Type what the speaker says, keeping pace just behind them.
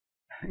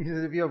He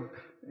says,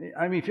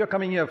 if you're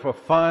coming here for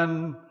fun,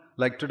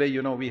 like today,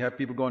 we have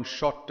people go on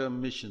short-term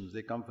missions.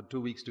 They come for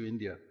 2 weeks to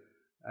India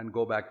and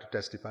go back to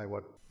testify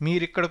what.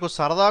 మీరిక్కడకు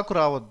సరదాకు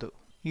రావద్దు.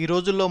 ఈ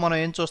రోజుల్లో మనం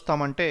ఏం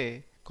చూస్తామంటే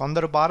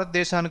కొందరు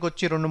భారతదేశానికి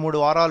వచ్చి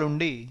 2-3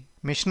 వారాలుండి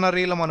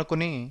మిషనరీలం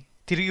అనుకుని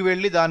తిరిగి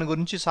వెళ్ళి దాని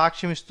గురించి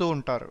సాక్ష్యం ఇస్తూ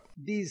ఉంటారు.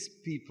 These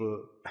people,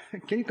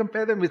 can you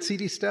compare them with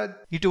C.T. Studd?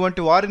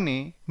 ఇటువంటి వారిని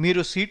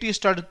మీరు C.T.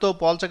 స్టడ్తో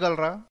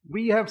పోల్చగలరా?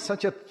 We have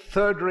such a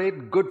third-rate,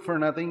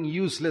 good-for-nothing,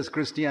 useless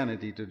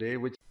Christianity today,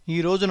 which ఈ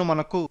రోజున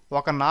మనకు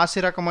ఒక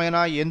నాసిరకమైన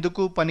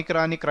ఎందుకు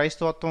పనికిరాని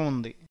క్రైస్తవత్వం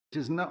ఉంది.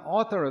 is the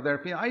author of their.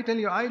 I tell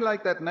you, I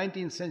like that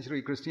 19th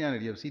century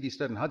Christianity of C.T.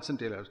 Studd and Hudson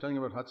Taylor. I was talking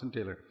about Hudson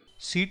Taylor.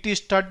 C.T.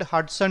 Stud,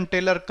 Hudson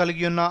Taylor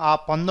కలిగి ఉన్న ఆ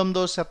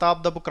 19వ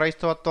శతాబ్దపు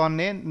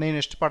క్రైస్తవత్వాన్నే నేను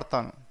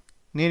ఇష్టపడతాను.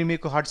 నేను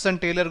మీకు హడ్సన్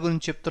టేలర్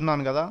గురించి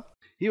చెప్తున్నాను కదా.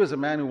 He was a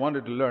man who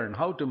wanted to learn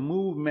how to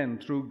move men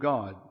through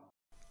God.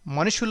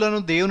 మనుషులను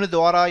దేవుని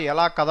ద్వారా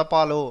ఎలా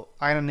కదపాలో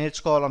ఆయన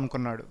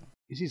నేర్చుకోవాలనుకున్నాడు.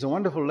 This is a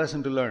wonderful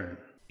lesson to learn.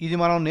 ఇది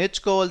మనం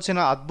నేర్చుకోవాల్సిన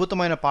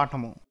అద్భుతమైన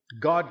పాఠము.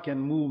 God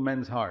can move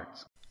men's hearts.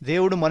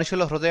 దేవుడు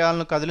మనుషుల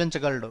హృదయాలను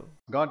కదిలించగలడు.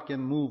 God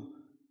can move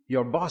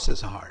your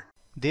boss's heart.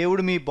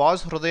 దేవుడు మీ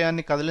బాస్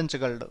హృదయాన్ని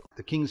కదిలించగలడు.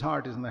 The king's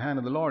heart is in the hand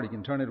of the Lord. He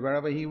can turn it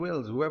wherever he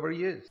wills, whoever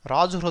he is.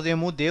 రాజు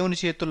హృదయము దేవుని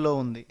చేతుల్లో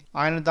ఉంది.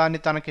 ఆయన దాన్ని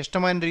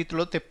తనకిష్టమైన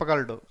రీతిలో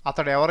తిప్పగలడు,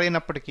 అతడు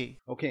ఎవరైనప్పటికీ.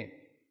 Okay,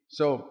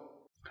 so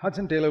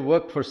Hudson Taylor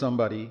worked for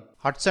somebody.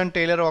 Hudson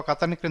Taylor ఒక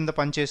అతని క్రింద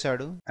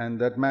పనిచేశాడు. And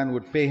that man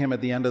would pay him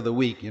at the end of the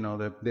week.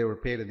 They were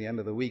paid at the end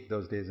of the week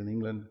those days in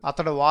England.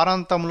 అతడు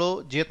వారాంతంలో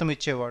జీతం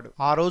ఇచ్చేవాడు.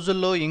 ఆ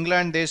రోజుల్లో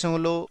ఇంగ్లాండ్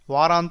దేశంలో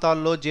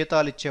వారాంతాల్లో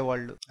జీతాలు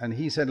ఇచ్చేవాళ్ళు. And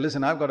he said,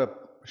 listen, I've got a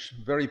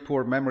very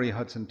poor memory,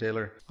 Hudson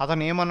Taylor.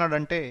 అతను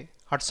ఏమన్నాడంటే,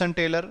 హడ్సన్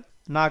టేలర్,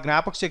 నా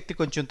జ్ఞాపక శక్తి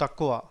కొంచెం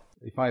తక్కువ.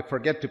 If I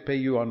forget to pay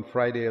you on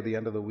Friday at the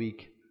end of the week,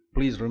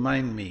 please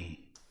remind me.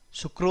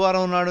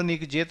 శుక్రవారం నాడు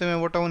నీకు జీతం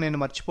ఇవ్వటం నేను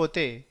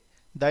మర్చిపోతే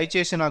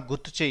దయచేసి నాకు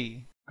గుర్తు చెయ్యి.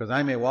 Because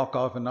I may walk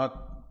off and not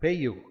pay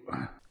you.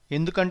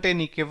 ఎందుకంటే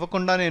నీకు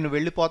ఇవ్వకుండా నేను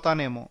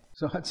వెళ్ళిపోతానేమో.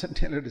 So Hudson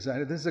Taylor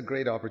decided this is a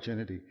great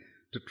opportunity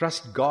to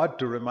trust God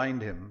to remind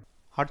him.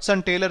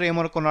 Hudson Taylor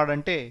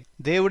ఏమనుకున్నాడంటే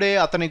దేవుడే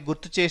అతనికి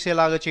గుర్తు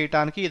చేసేలాగా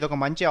చేయటానికి ఇదొక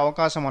మంచి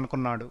అవకాశం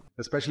అనుకున్నాడు.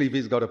 Especially if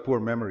he's got a poor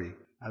memory,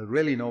 I'll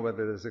really know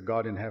whether there's a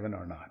God in heaven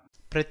or not.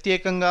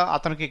 ప్రత్యేకంగా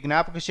అతనికి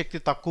జ్ఞాపక శక్తి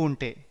తక్కువ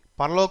ఉంటే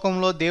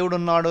పరలోకంలో దేవుడు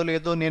ఉన్నాడో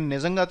లేదో నేను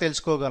నిజంగా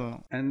తెలుసుకోగలను.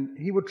 And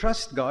he would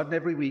trust God, and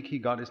every week he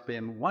got his pay.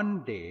 And one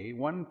day,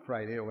 one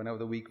Friday or whenever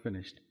the week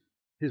finished,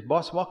 his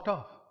boss walked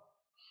off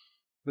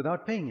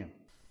without paying him.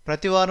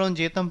 ప్రతివారం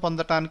జీతం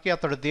పొందటానికి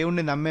అతడు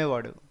దేవుణ్ణి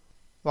నమ్మేవాడు.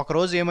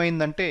 ఒకరోజు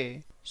ఏమైందంటే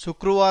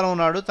శుక్రవారం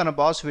నాడు తన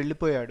బాస్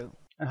వెళ్ళిపోయాడు.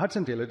 And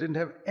Hudson Taylor didn't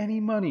have any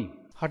money.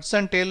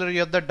 Hudson Taylor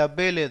యొద్ద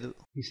డబ్బే లేదు.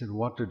 He said,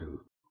 what to do?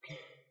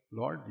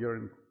 Lord, you're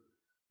in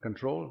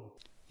control.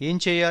 ఏం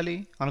చేయాలి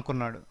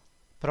అనుకున్నాడు.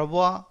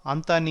 ప్రభువా,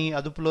 అంతా నీ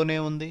అదుపులోనే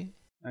ఉంది.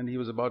 And he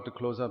was about to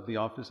close up the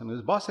office and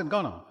his boss had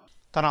gone off.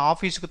 తన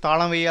ఆఫీసుకు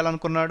తాళం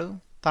వేయాలనుకున్నాడు.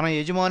 తన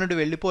యజమానుడు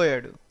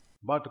వెళ్ళిపోయాడు.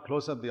 About to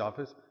close up the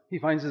office, he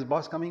finds his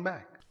boss coming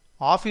back.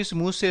 Office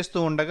మూసేస్తూ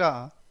ఉండగా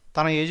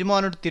తన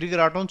యజమానుడు తిరిగి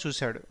రావటం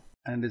చూశాడు.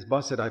 And his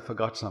boss said, I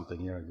forgot something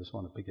here, I just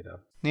want to pick it up.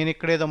 నేను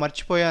ఇక్కడేదో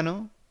మర్చిపోయాను,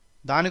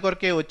 దాని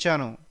కొరకే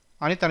వచ్చాను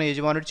అని తన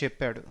యజమానుడు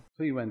చెప్పాడు.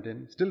 So he went in.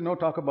 Still no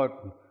talk about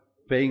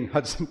paying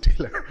Hudson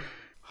Taylor.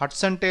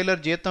 Hudson Taylor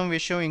జీతం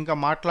విషయం ఇంకా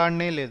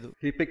మాట్లాడనే లేదు.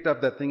 He picked up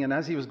that thing and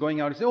as he was going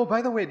out, he said, oh, by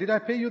the way, did I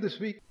pay you this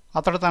week?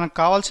 అతడు తనకు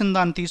కావాల్సిన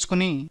దాన్ని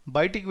తీసుకుని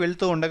బయటికి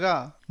వెళ్తూ ఉండగా,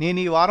 నేను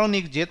ఈ వారం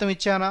నీకు జీతం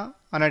ఇచ్చానా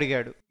అని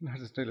అడిగాడు.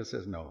 Hudson Taylor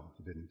says, no,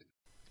 he didn't.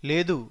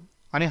 లేదు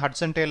అని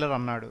హడ్సన్ టేలర్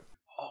అన్నాడు.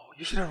 Oh,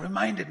 you should have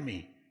reminded me.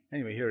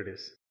 Anyway, here it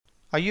is.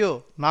 అయ్యో,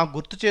 నాకు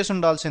గుర్తు చేసి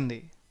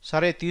ఉండాల్సింది.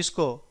 సరే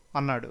తీసుకో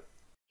అన్నాడు.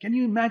 Can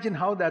you imagine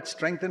how that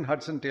strengthened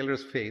Hudson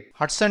Taylor's faith?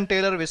 Hudson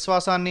Taylor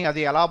విశ్వాసాన్ని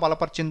అది ఎలా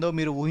బలపరిచిందో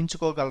మీరు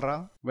ఊహించుకోగలరా?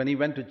 When he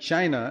went to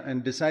China and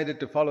decided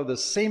to follow the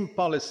same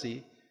policy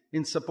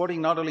in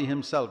supporting not only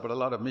himself but a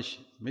lot of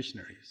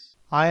missionaries.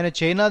 ఆయన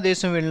China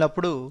దేశం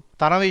వెళ్ళినప్పుడు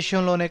తన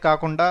విషయంలోనే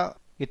కాకుండా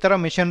ఇతర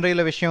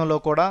మిషనరీల విషయంలో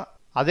కూడా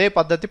అదే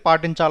పద్ధతి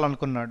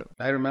పాటించాలనుకున్నాడు.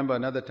 I remember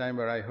another time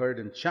where I heard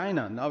in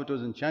China, now it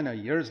was in China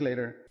years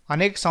later.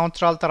 అనేక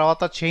సంవత్సరాల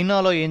తర్వాత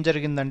చైనాలో ఏం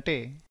జరిగిందంటే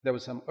there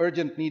was some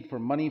urgent need for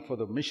money for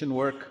the mission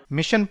work.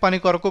 Machine పని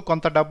కొరకు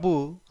కొంత డబ్బు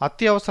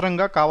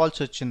అత్యవసరంగా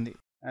కావాల్సి వచ్చింది.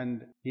 And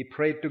he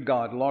prayed to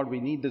God, Lord, we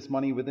need this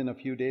money within a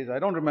few days. I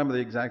don't remember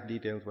the exact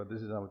details, but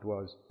this is how it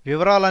was.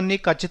 వివరాలన్నీ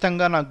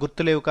ఖచ్చితంగా నాకు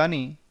గుర్తులేవు,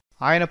 కానీ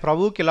ఆయన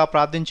ప్రభువుకి ఇలా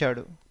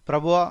ప్రార్థించాడు,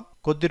 ప్రభువా,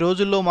 కొద్ది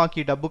రోజుల్లో మాకు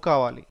ఈ డబ్బు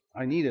కావాలి.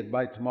 I need it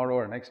by tomorrow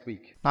or next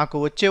week. నాకు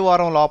వచ్చే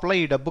వారం లోపల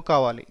ఈ డబ్బు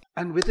కావాలి.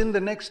 And within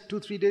the next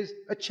 2-3 days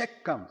a check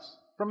comes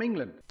from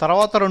England.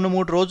 తర్వాత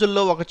 2-3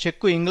 రోజుల్లో ఒక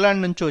చెక్కు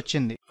ఇంగ్లాండ్ నుంచి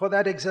వచ్చింది. For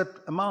that exact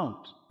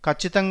amount.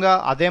 ఖచ్చితంగా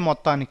అదే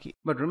మొత్తానికి.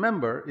 But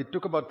remember, it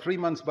took about 3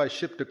 months by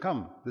ship to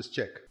come, this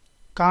check.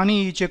 కానీ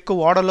ఈ చెక్కు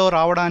ఓడలో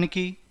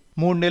రావడానికి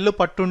 3 నెలలు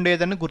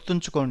పట్టుండేదని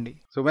గుర్తుంచుకోండి.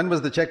 So when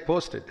was the check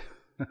posted?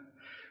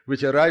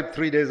 Which arrived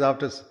 3 days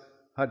after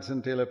Hudson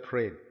Taylor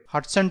prayed.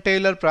 Hudson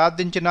Taylor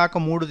ప్రార్థించినాక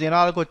 3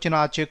 దినాలకు వచ్చిన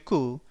ఆ చెక్కు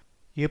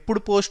ఎప్పుడు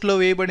పోస్టులో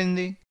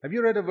వేయబడింది? Have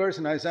you read a verse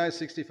in Isaiah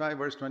 65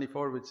 verse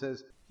 24 which says,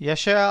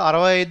 యెషయా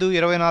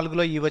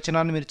 65:24లో ఈ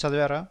వచనాన్ని మీరు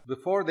చదివారా?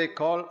 before they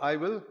call, I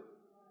will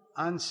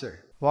answer.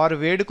 వారు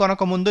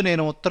వేడుకొనక ముందు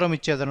నేను ఉత్తరం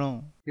ఇచ్చేదను.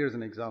 Here's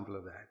an example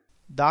of that.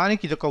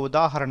 దానికి ఇదొక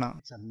ఉదాహరణ.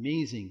 It's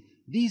amazing.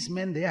 These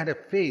men, they had a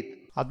faith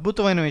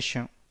అద్భుతమైన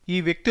విషయం. ఈ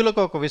వ్యక్తులకు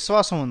ఒక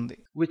విశ్వాసం ఉంది,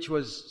 which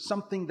was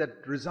something that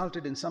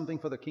resulted in something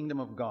for the kingdom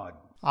of God.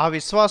 ఆ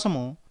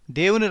విశ్వాసము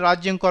దేవుని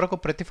రాజ్యం కొరకు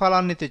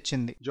ప్రతిఫలాన్ని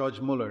తెచ్చింది. George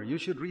Muller, you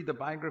should read the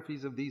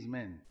biographies of these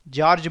men.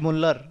 George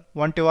Muller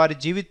వంటి వారి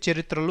జీవిత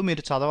చరిత్రలు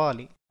మీరు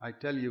చదవాలి. I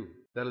tell you,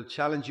 that'll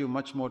challenge you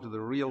much more to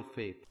the real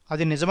faith.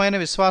 అది నిజమైన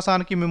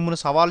విశ్వాసానికి మిమ్మును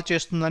సవాలు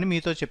చేస్తుందని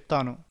మీతో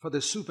చెప్తాను. For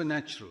the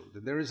supernatural,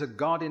 that there is a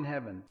God in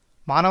heaven.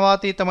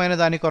 మానవాతీతమైన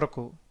దాని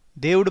కొరకు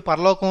దేవుడు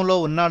పరలోకంలో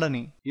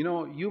ఉన్నాడని. You know,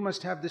 you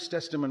must have this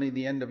testimony at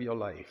the end of your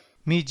life.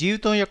 మీ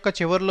జీవితం యొక్క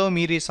చివరిలో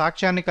మీరు ఈ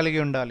సాక్ష్యాన్ని కలిగి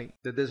ఉండాలి.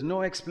 That there's no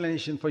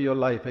explanation for your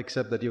life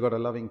except that you got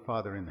a loving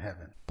Father in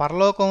heaven.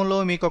 పరలోకంలో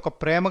మీకు ఒక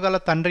ప్రేమగల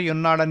తండ్రి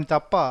ఉన్నాడని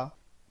తప్ప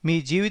మీ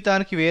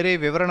జీవితానికి వేరే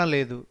వివరణ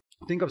లేదు.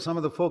 Think of some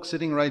of the folks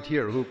sitting right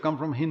here who come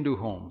from Hindu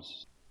homes.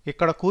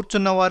 ఇక్కడ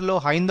కూర్చున్న వారిలో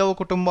హైందవ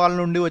కుటుంబాల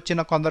నుండి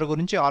వచ్చిన కొందరు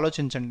గురించి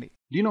ఆలోచించండి.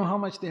 Do you know how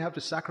much they have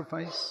to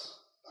sacrifice?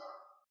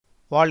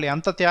 వాళ్ళు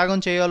ఎంత త్యాగం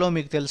చేయాలో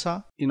మీకు తెలుసా?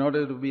 In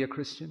order to be a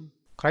Christian?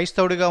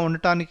 క్రైస్తవుడిగా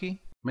ఉండటానికి.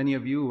 Many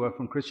of you who are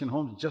from Christian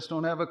homes just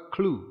don't have a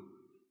clue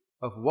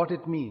of what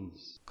it means.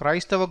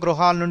 క్రైస్తవ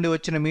గృహాల నుండి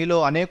వచ్చిన మీలో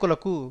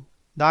అనేకులకు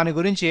దాని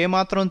గురించి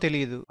ఏమాత్రం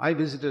తెలియదు. I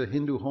visited a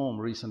Hindu home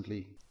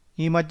recently.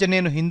 ఈ మధ్య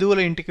నేను హిందువుల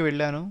ఇంటికి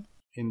వెళ్ళాను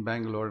in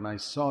Bangalore, and I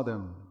saw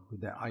them with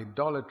their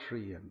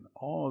idolatry and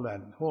all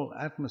that whole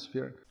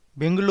atmosphere.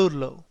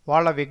 బెంగళూరులో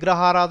వాళ్ళ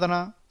విగ్రహారాధన,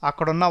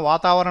 అక్కడున్న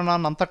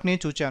వాతావరణాన్ని అంతటినీ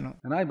చూచాను.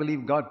 And I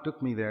believe God took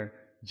me there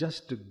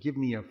just to give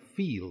me a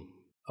feel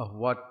of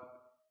what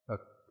a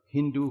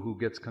Hindu who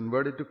gets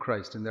converted to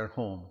Christ in their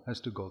home has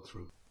to go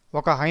through.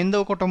 ఒక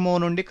హైందవ కుటుంబం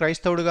నుండి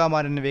క్రైస్తవుడిగా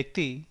మారిన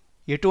వ్యక్తి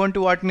ఎటువంటి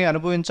వాటిని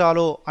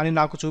అనుభవించాలో అని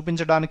నాకు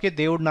చూపించడానికే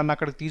దేవుడు నన్ను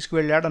అక్కడికి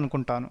తీసుకువెళ్ళాడు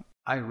అనుకుంటాను.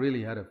 I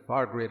really had a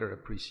far greater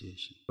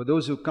appreciation for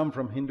those who come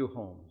from Hindu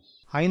homes.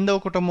 హైందవ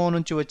కుటుంబం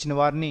నుంచి వచ్చిన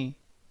వారిని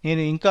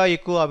నేను ఇంకా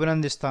ఎక్కువ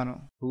అభినందిస్తాను.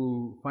 Who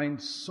find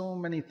so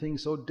many things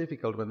so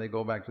difficult when they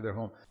go back to their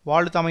home.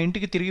 వాళ్ళు తమ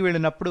ఇంటికి తిరిగి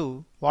వెళ్ళినప్పుడు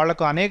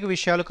వాళ్లకు అనేక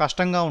విషయాలు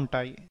కష్టంగా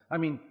ఉంటాయి. I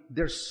mean,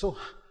 they're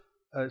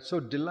so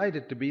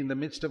delighted to be in the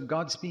midst of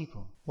God's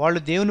people.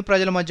 వాళ్ళు దేవుని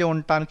ప్రజల మధ్య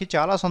ఉండటానికి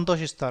చాలా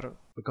సంతోషిస్తారు.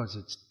 Because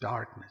it's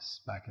darkness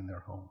back in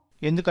their home.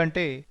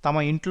 ఎందుకంటే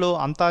తమ ఇంట్లో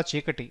అంతా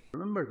చీకటి.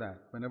 Remember that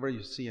whenever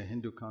you see a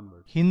Hindu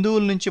convert.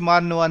 హిందువుల నుంచి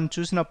మారిన వారిని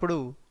చూసినప్పుడు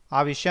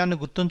ఆ విషయాన్ని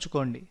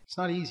గుర్తుంచుకోండి. It's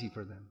not easy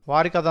for them.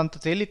 వారికి అదంత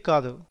తేలిక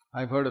కాదు.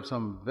 I've heard of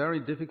some very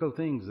difficult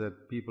things that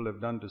people have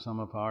done to some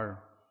of our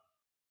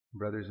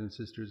brothers and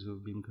sisters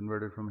who've been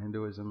converted from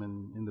Hinduism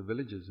in the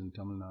villages in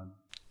Tamil Nadu.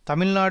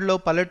 తమిళనాడులో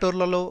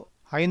పల్లెటూర్లలో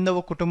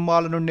హైందవ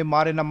కుటుంబాల నుండి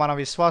మారిన మన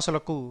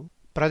విశ్వాసులకు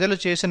ప్రజలు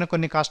చేసిన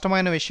కొన్ని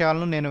కష్టమైన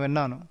విషయాలను నేను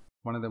విన్నాను.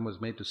 One of them was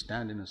made to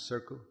stand in a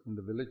circle in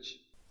the village.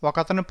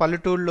 ఒకతను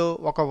పల్లెటూరులో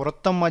ఒక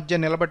వృత్తం మధ్య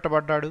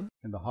నిలబెట్టబడ్డాడు.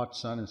 In the hot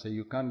sun and say,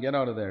 you can't get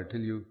out of there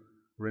till you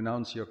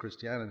renounce your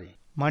Christianity.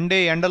 Monday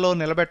ఎండలో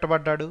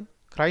నిలబెట్టబడ్డాడు.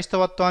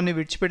 క్రైస్తవత్వాన్ని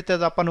విడిచిపెడితే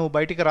తప్ప నువ్వు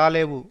బయటికి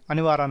రాలేవు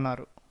అని వారు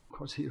అన్నారు. Of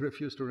course he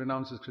refused to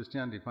renounce his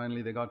Christianity.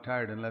 Finally they got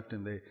tired and left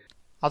him.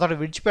 అతడు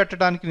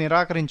విడిచిపెట్టడానికి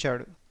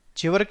నిరాకరించాడు.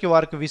 చివరికి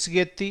వారికి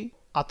విసిగెత్తి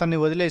అతన్ని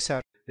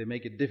వదిలేశారు. They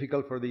make it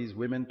difficult for these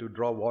women to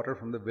draw water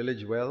from the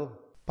village well.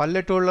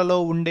 పల్లెటూళ్లలో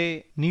ఉండే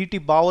నీటి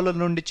బావుల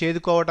నుండి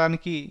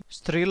చేదుకోవడానికి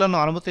స్త్రీలను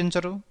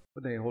అనుమతించరు.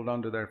 But they hold on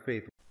to their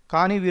faith.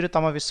 కానీ వీరు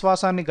తమ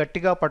విశ్వాసాన్ని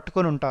గట్టిగా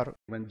పట్టుకొని ఉంటారు.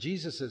 When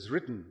Jesus has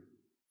written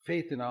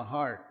faith in our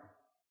heart,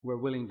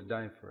 we're willing to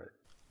die for it.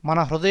 మన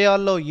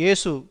హృదయాల్లో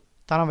యేసు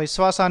తన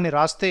విశ్వాసాన్ని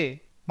రాస్తే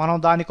మనం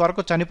దాని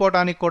కొరకు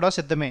చనిపోవడానికి కూడా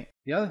సిద్ధమే.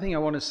 The other thing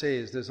I want to say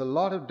is there's a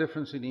lot of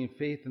difference between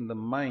faith in the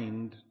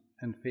mind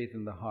and faith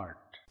in the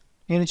heart.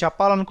 నేను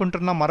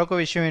చెప్పాలనుకుంటున్న మరొక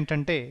విషయం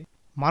ఏంటంటే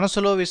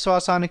మనసులో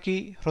విశ్వాసానికి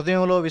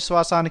హృదయంలో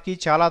విశ్వాసానికి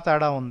చాలా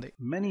తేడా ఉంది.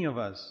 Many of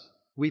us,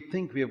 we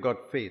think we have got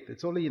faith.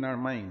 It's only in our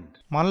mind.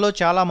 మనలో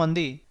చాలా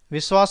మంది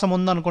విశ్వాసం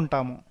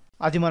ఉందనుకుంటాము,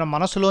 అది మన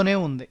మనసులోనే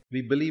ఉంది.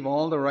 We believe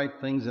all the right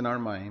things in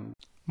our mind.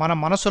 మన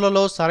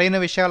మనసులలో సరైన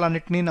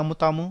విషయాలన్నిటినీ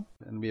నమ్ముతాము.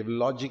 And we have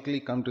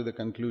logically come to the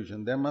conclusion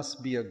there must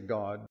be a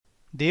God.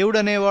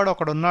 దేవుడనేవాడు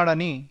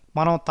ఒకడున్నాడని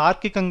మనం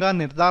తార్కికంగా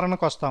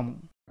నిర్ధారణకు వస్తాము.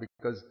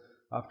 Because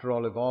after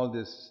all, if all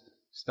this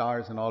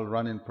stars and all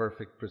run in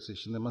perfect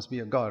precision, there must be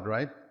a God,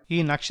 right? ఈ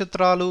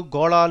నక్షత్రాలు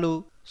గోళాలు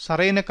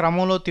సరైన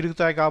క్రమంలో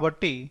తిరుగుతాయి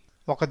కాబట్టి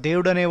ఒక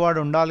దేవుడనేవాడు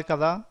ఉండాలి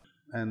కదా.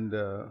 And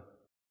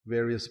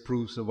various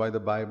proofs of why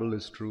the Bible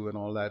is true and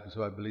all that. So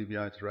I believe,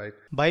 yeah, it's right.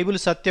 Bible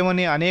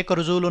సత్యమని అనేక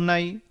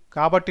రుజువులున్నాయి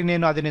కాబట్టి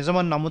నేను అది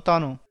నిజమని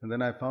నమ్ముతాను. And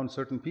then I found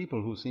certain people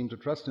who seem to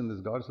trust in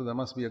this God, so there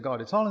must be a God.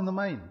 It's all in the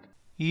mind.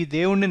 ఈ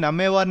దేవుణ్ణి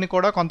నమ్మేవారిని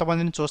కూడా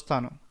కొంతమందిని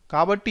చూస్తాను.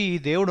 కాబట్టి ఈ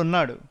దేవుడు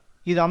ఉన్నాడు,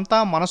 ఇదంతా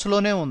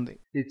మనసులోనే ఉంది.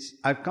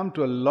 I've come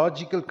to a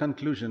logical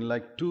conclusion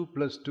like 2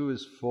 + 2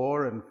 is 4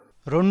 and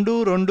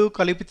 2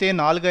 కలిపితే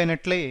 4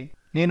 అయినట్లే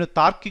నేను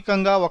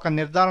తార్కికంగా ఒక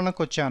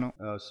నిర్ధారణకు వచ్చాను.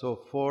 So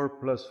 4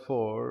 +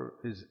 4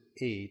 is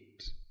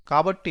 8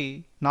 కాబట్టి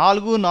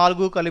 4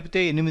 4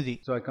 కలిపితే 8.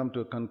 So I come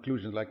to a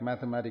conclusion like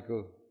mathematical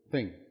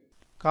thing.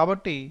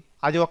 కాబట్టి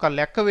అది ఒక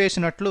లెక్క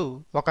వేసినట్లు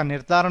ఒక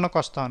నిర్ధారణకు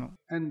వస్తాను.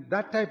 And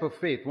that type of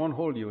faith won't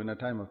hold you in a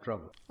time of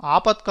trouble.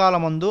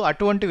 ఆపత్కాలమందు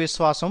అటువంటి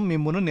విశ్వాసం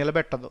మిమ్మును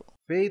నిలబెట్టదు.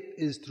 Faith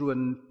is through a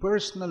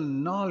personal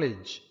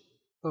knowledge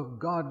of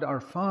God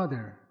our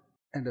Father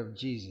and of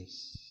Jesus.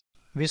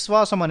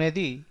 విశ్వాసం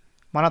అనేది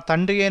మన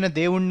తండ్రి అయిన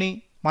దేవుణ్ణి,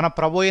 మన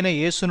ప్రభు అయిన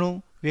యేసును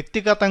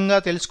వ్యక్తిగతంగా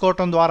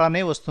తెలుసుకోవటం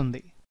ద్వారానే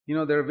వస్తుంది. You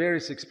know, there are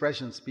various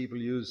expressions people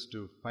use to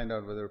find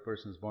out whether a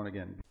person is born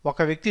again.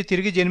 ఒక వ్యక్తి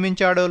తిరిగి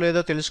జన్మించాడో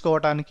లేదో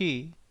తెలుసుకోవటానికి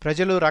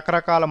ప్రజలు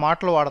రకరకాల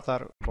మాటలు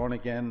వాడతారు. Born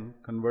again,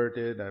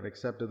 converted, I've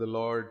accepted the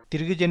Lord.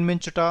 తిరిగి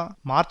జన్మించుట,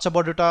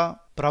 మార్చబడుట,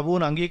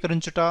 ప్రభువును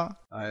అంగీకరించుట,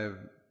 I've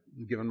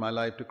given my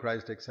life to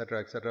Christ, etc.,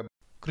 etc.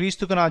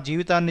 క్రీస్తుకు నా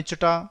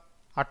జీవితాన్నిచ్చుట,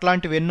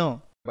 అట్లాంటివెన్నో.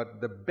 But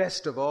the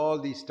best of all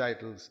these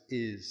titles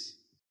is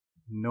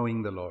knowing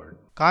the Lord.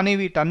 కానీ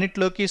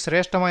వీటన్నిటిలోకి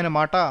శ్రేష్టమైన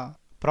మాట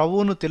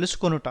ప్రభువును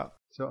తెలుసుకొనుట.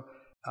 So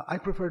I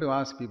prefer to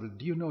ask people,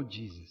 do you know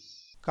Jesus?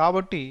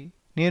 కాబట్టి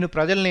నేను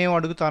ప్రజల్ని ఏం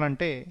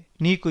అడుగుతానంటే,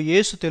 నీకు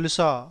యేసు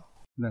తెలుసా?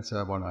 That's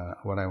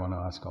what I want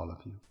to ask all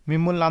of you.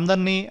 మిమ్మల్ని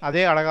అందరినీ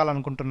అదే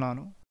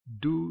అడగాలనుకుంటున్నాను.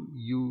 Do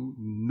you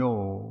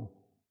know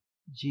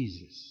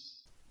Jesus?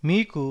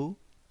 మీకు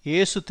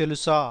యేసు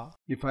తెలుసా?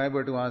 If I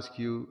were to ask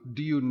you,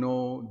 do you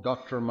know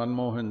Dr.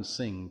 Manmohan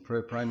Singh,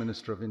 Prime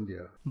Minister of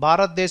India?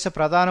 భారతదేశ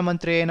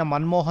ప్రధానమంత్రి అయిన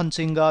మన్మోహన్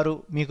సింగ్ గారు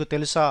మీకు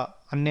తెలుసా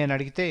అని నేను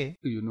అడిగితే,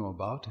 Do you know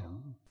about him?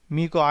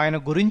 మీకు ఆయన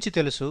గురించి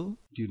తెలుసు.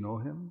 Do you know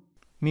him?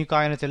 మీకు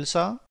ఆయన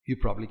తెలుసా? You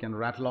probably can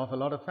rattle off a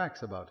lot of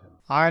facts about him.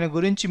 ఆయన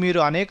గురించి మీరు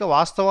అనేక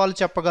వాస్తవాలు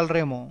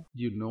చెప్పగలరేమో.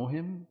 Do you know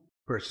him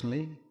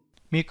personally?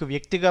 మీకు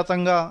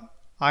వ్యక్తిగతంగా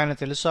ఆయన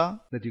తెలుసా?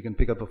 That you can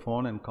pick up a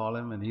phone and call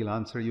him and he'll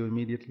answer you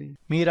immediately?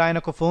 మీరు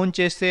ఆయనకు ఫోన్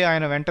చేస్తే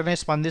ఆయన వెంటనే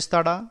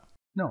స్పందిస్తాడా?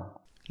 No.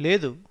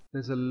 లేదు.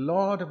 There's a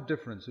lot of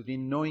difference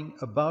between knowing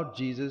about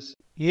Jesus.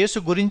 యేసు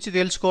గురించి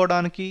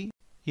తెలుసుకోవడానికి,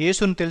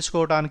 యేసును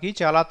తెలుసుకోవడానికి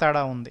చాలా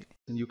తేడా ఉంది.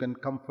 And you can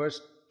come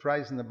first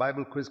prize in the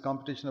Bible quiz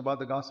competition about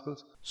the Gospels.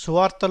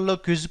 సువార్తల్లో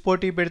quiz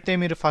పోటీ పెడితే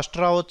మీరు ఫస్ట్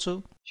రావచ్చు.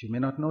 You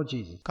may not know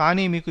Jesus.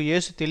 కానీ మీకు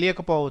యేసు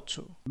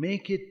తెలియకపోవచ్చు.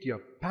 Make it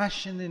your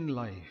passion in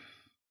life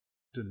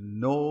to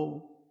know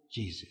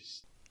Jesus.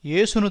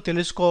 యేసును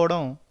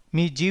తెలుసుకోవడం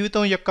మీ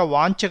జీవితం యొక్క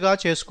వాంఛగా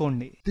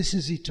చేసుకోండి. This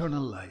is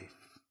eternal life,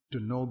 to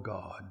know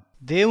God.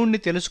 దేవుణ్ణి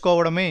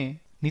తెలుసుకోవడమే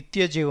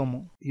నిత్య జీవము.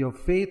 Your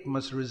faith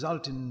must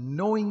result in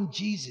knowing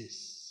Jesus.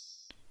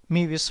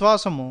 మీ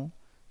విశ్వాసము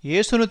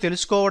యేసును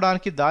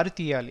తెలుసుకోవడానికి దారి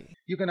తీయాలి.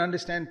 You can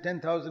understand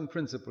 10,000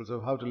 principles of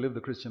how to live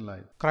the Christian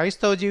life.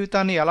 క్రైస్తవ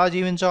జీవితాన్ని ఎలా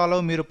జీవించాలో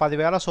మీరు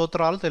 10,000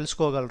 సూత్రాలు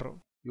తెలుసుకోగలరు.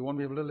 You won't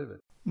be able to live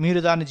it. మీరు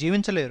దాన్ని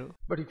జీవించలేరు.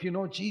 But if you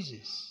know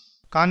Jesus,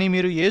 కానీ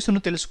మీరు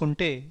యేసును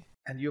తెలుసుకుంటే,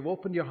 and you have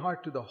opened your heart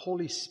to the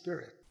Holy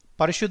Spirit,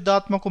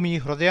 పరిశుద్ధాత్మకు మీ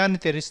హృదయాన్ని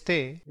తెరిస్తే,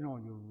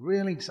 you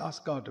really ask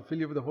God to fill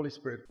you with the Holy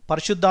Spirit.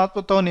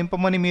 పరిశుద్ధాత్మతో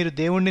నింపమని మీరు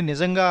దేవుణ్ణి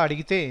నిజంగా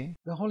అడిగితే,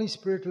 the Holy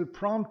Spirit will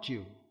prompt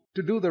you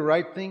to do the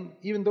right thing,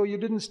 even though you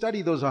didn't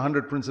study those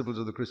 100 principles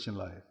of the Christian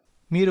life.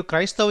 మీరు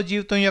క్రైస్తవ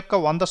జీవితం యొక్క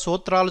 100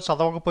 సూత్రాలు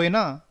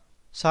చదవకపోయినా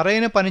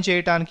సరైన పని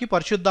చేయటానికి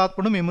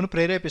పరిశుద్ధాత్ముడు మిమ్మల్ని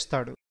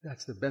ప్రేరేపిస్తాడు.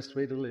 That's the best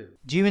way to live.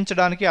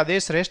 జీవించడానికి అదే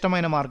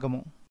శ్రేష్టమైన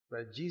మార్గము.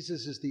 Right?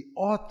 Jesus is the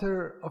author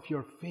of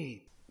your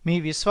faith. మీ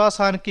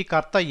విశ్వాసానికి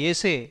కర్త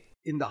యేసే.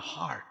 In the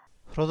heart.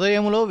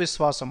 హృదయములో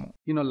విశ్వాసము.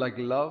 Like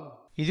love.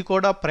 ఇది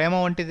కూడా ప్రేమ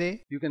వంటిదే.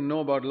 You can know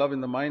about love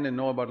in the mind and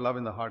know about love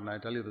in the heart, and I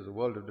tell you there's a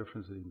world of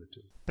difference between the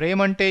two. ప్రేమ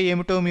అంటే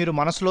ఏమిటో మీరు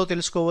మనసులో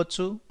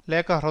తెలుసుకోవచ్చు,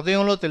 లేక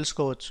హృదయంలో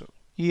తెలుసుకోవచ్చు.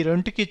 ఈ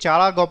రెంటికి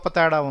చాలా గొప్ప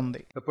తేడా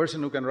ఉంది. The person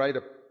who can write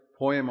a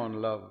poem on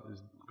love is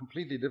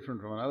completely different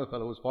from another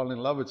fellow who's fallen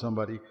in love with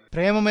somebody.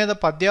 ప్రేమ మీద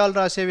పద్యాలు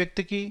రాసే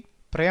వ్యక్తికి,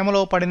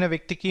 ప్రేమలో పడిన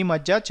వ్యక్తికి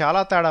మధ్య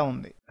చాలా తేడా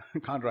ఉంది.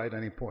 Can't write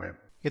any poem.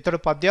 ఇతడు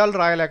పద్యాలు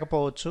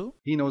రాయలేకపోవచ్చు.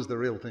 He knows the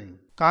real thing.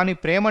 కానీ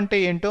ప్రేమ అంటే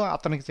ఏంటో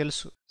అతనికి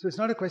తెలుసు. So it's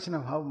not a question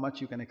of how much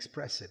you can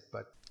express it,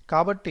 but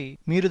కాబట్టి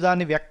మీరు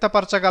దాన్ని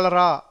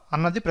వ్యక్తపరచగలరా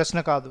అన్నది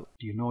ప్రశ్న కాదు.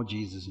 Do you know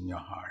Jesus in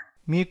your heart?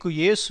 మీకు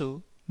యేసు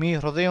మీ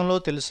హృదయంలో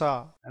తెలుసా?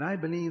 And I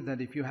believe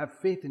that if you have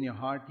faith in your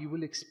heart, you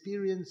will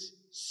experience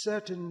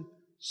certain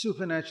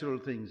supernatural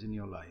things in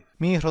your life.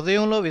 మీ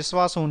హృదయంలో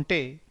విశ్వాసం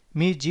ఉంటే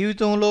మీ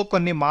జీవితంలో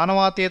కొన్ని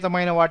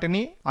మానవాతీతమైన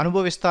వాటిని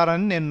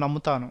అనుభవిస్తారని నేను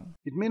నమ్ముతాను.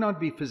 It may not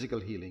be physical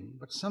healing,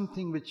 but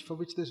something for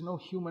which there's no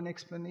human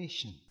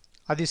explanation.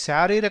 అది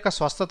శారీరక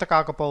స్వస్థత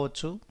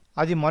కాకపోవచ్చు,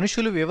 అది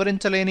మనుషులు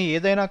వివరించలేని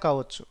ఏదైనా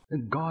కావచ్చు.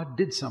 And God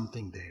did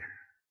something there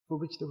for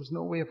which there was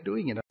no way of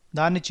doing it.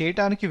 దాన్ని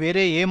చేయటానికి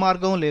వేరే ఏ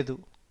మార్గం లేదు,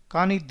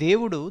 కానీ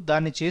దేవుడు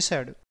దాన్ని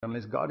చేశాడు.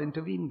 Unless God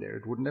intervened there,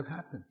 it wouldn't have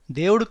happened.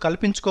 దేవుడు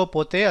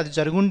కల్పించుకోకపోతే అది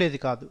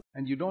జరుగుండేది కాదు.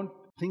 And you don't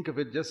think of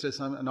it just as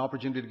an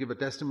opportunity to give a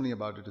testimony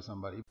about it to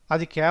somebody.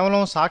 అది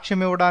కేవలం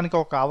సాక్ష్యం ఇవ్వడానికి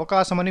ఒక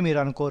అవకాశమని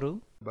మీరు అనుకోరు.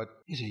 But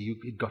you say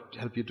it got to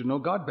help you to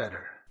know God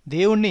better.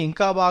 దేవుణ్ణి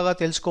ఇంకా బాగా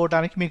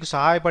తెలుసుకోవడానికి మీకు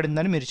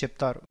సహాయపడిందని మీరు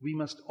చెప్తారు. We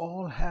must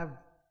all have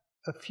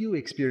a few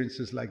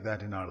experiences like that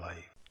in our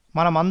life.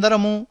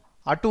 మనమందరము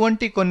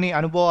అటువంటి కొన్ని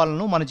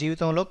అనుభవాలను మన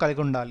జీవితంలో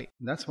కలిగి ఉండాలి.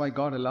 That's why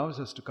God allows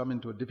us to come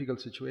into a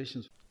difficult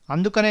situations.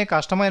 అందుకనే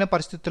కష్టమైన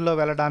పరిస్థితుల్లో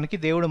వెళ్ళడానికి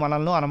దేవుడు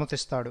మనల్ని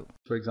అనుమతిస్తాడు.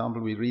 For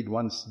example, we read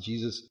once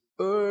Jesus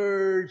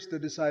urged the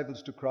disciples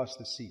to cross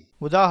the sea.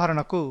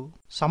 ఉదాహరణకు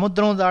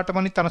సముద్రం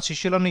దాటమని తన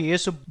శిష్యులను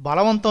యేసు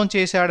బలవంతం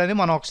చేశాడని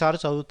మనం ఒకసారి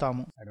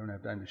చదువుతాము. I don't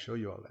have time to show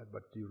you all that,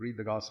 but you read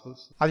the Gospels.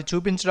 అది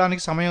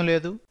చూపించడానికి సమయం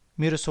లేదు,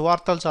 మీరు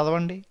సువార్తలు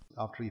చదవండి.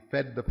 After he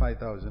fed the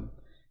 5,000,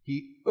 he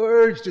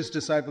urged his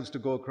disciples to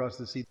go across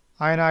the sea.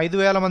 ఆయన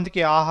 5,000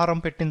 మందికి ఆహారం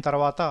పెట్టిన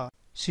తర్వాత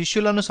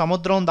శిష్యులను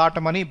సముద్రం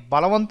దాటమని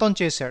బలవంతం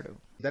చేశాడు.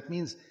 That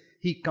means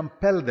he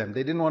compelled them.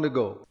 They didn't want to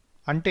go.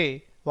 అంటే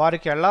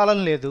వారికి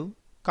వెళ్ళాలని లేదు,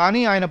 కానీ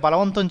ఆయన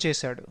బలవంతం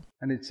చేశాడు.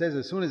 And it says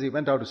as soon as he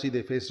went out to sea,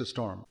 they faced a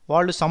storm.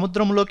 వాళ్ళు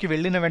సముద్రంలోకి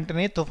వెళ్ళిన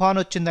వెంటనే తుఫాను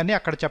వచ్చిందని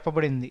అక్కడ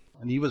చెప్పబడింది.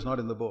 And he was not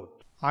in the boat.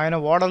 ఆయన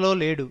ఓడలో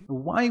లేడు.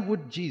 Why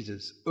would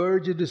Jesus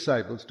urge his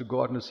disciples to go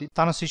out to sea?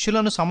 తన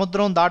శిష్యులను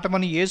సముద్రం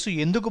దాటమని యేసు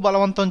ఎందుకు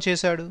బలవంతం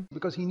చేశాడు?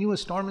 Because he knew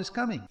a storm is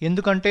coming.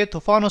 ఎందుకంటే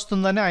తుఫాను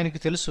వస్తుందని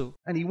ఆయనకు తెలుసు.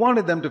 And he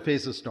wanted them to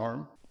face a storm.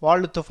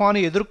 వాళ్ళు తుఫాను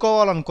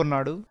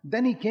ఎదుర్కోవాలనుకున్నాడు.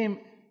 Then he came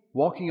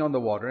walking on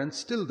the water and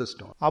stilled the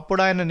storm.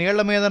 అప్పుడు ఆయన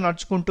నీళ్ల మీద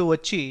నడుచుకుంటూ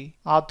వచ్చి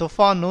ఆ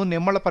తుఫాన్ను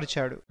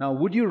నిమ్మళపరిచాడు. Now,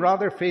 would you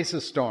rather face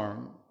a storm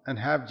and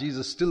have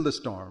Jesus still the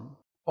storm,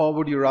 or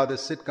would you rather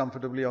sit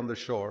comfortably on the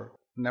shore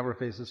and never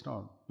face a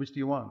storm? Which do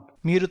you want?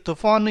 మీరు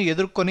తుఫాన్ను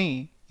ఎదుర్కొని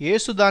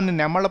యేసు దాన్ని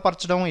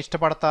నెమ్మళపరచడం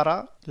ఇష్టపడతారా,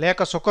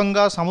 లేక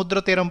సుఖంగా సముద్ర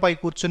తీరంపై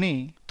కూర్చుని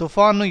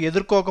తుఫాన్ను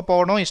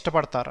ఎదుర్కోకపోవడం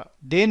ఇష్టపడతారా?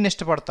 దేన్ని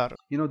ఇష్టపడతారు?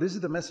 You know, this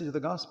is the message of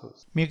the Gospels.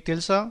 మీకు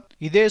తెలుసా,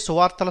 ఇదే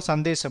సువార్తల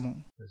సందేశము.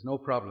 There's no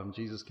problem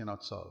Jesus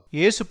cannot solve.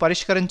 యేసు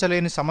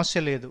పరిష్కరించలేని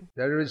సమస్య లేదు.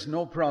 There is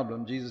no problem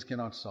Jesus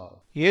cannot solve.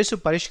 యేసు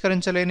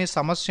పరిష్కరించలేని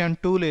సమస్య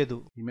అంటూ లేదు.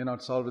 He may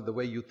not solve it the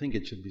way you think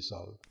it should be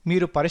solved.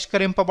 మీరు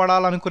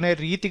పరిష్కరింపబడాలనుకునే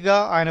రీతిగా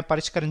ఆయన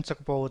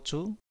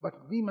పరిష్కరించకపోవచ్చు. But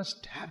we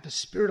must have the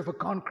spirit of a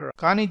conqueror.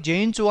 కానీ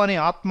జయించు అనే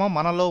ఆత్మ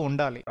మనలో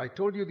ఉండాలి. I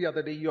told you the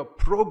other day, you're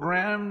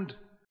programmed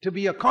to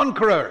be a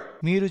conqueror.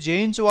 మీరు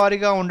జయించు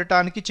వారిగా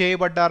ఉండటానికి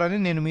చేయబడ్డారని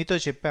నేను మీతో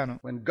చెప్పాను.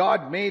 When God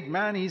made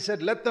man, he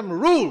said, let them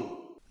rule.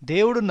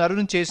 దేవుడు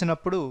నరుని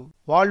చేసినప్పుడు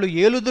వాళ్ళు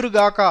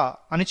ఏలుదురుగాక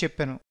అని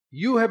చెప్పెను.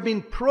 You have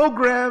been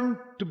programmed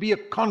to be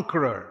a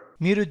conqueror.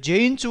 మీరు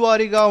జయించు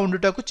వారిగా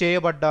ఉండుటకు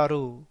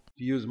చేయబడ్డారు.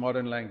 To use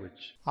modern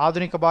language.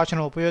 ఆధునిక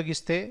భాషను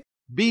ఉపయోగిస్తే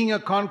Being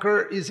a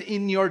conqueror is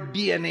in your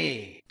DNA.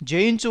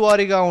 జయించు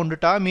వారిగా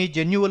ఉండుట మీ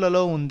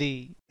జన్యువులలో ఉంది.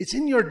 It's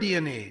in your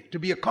DNA to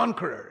be a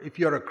conqueror if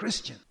you're a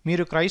Christian.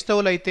 మీరు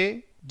క్రైస్తవులైతే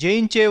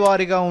జయించే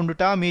వారిగా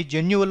ఉండుట మీ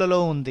జన్యువులలో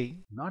ఉంది.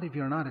 Not if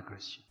you're not a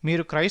Christian.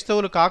 మీరు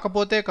క్రైస్తవులు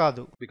కాకపోతే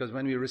కాదు. Because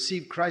when we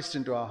receive Christ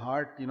into our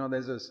heart, you know,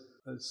 there's a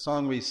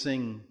song we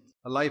sing,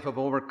 a life of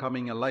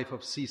overcoming, a life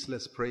of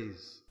ceaseless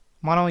praise.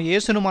 మనం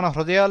యేసును మన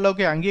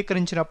హృదయాల్లోకి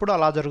అంగీకరించినప్పుడు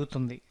అలా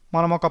జరుగుతుంది.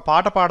 మనం ఒక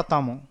పాట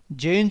పాడతాము,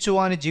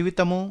 జయించువాని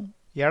జీవితము,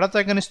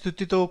 ఎడతెగని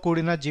స్థుతితో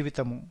కూడిన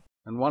జీవితము.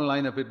 And one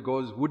line of it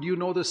goes, would you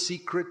know the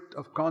secret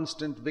of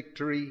constant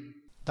victory?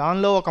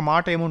 దానిలో ఒక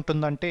మాట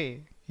ఏముంటుందంటే,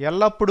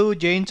 ఎల్లప్పుడూ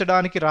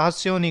జయించడానికి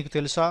రహస్యం నీకు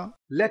తెలుసా?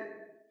 Let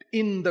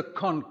in the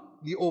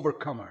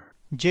overcomer.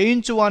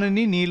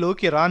 జయించువానిని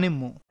నీలోకి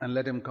రానిమ్ము. And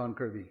let him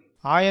conquer thee.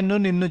 ఆయన్ను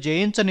నిన్ను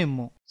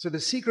జయించనిమ్ము. So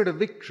the secret of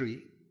victory,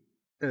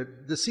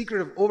 the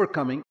secret of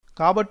overcoming,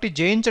 కాబట్టి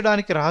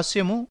జయించడానికి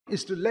రహస్యము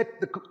is to let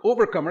the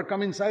overcomer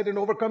come inside and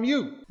overcome you.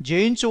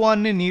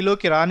 జయించువాన్ని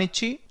నీలోకి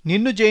రానిచ్చి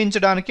నిన్ను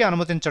జయించడానికి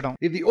అనుమతించడం.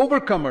 If the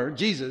overcomer,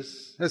 Jesus,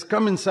 has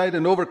come inside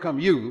and overcome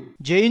you,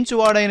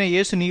 జయించువాడైన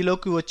యేసు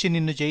నీలోకి వచ్చి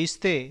నిన్ను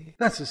జయిస్తే,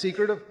 that's the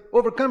secret of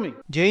overcoming.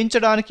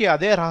 జయించడానికి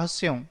అదే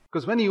రహస్యం.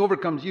 Because when he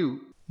overcomes you,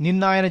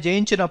 నిన్ను ఆయన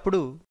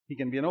జయించినప్పుడు he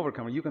can be an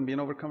overcomer. You can be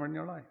an overcomer in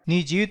your life.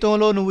 నీ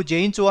జీవితంలో నువ్వు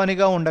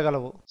జయించువానిగా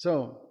ఉండగలవు. So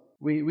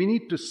we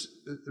need to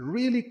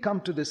really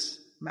come to this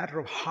matter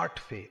of heart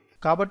faith.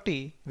 కాబట్టి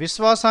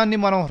విశ్వాసాన్ని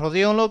మనం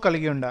హృదయంలో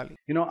కలిగి ఉండాలి.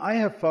 You know, I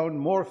have found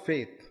more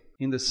faith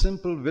in the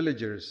simple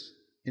villagers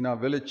in our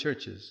village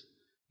churches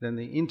than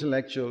the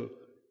intellectual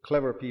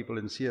clever people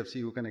in CFC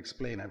who can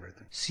explain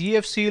everything.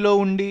 CFCలో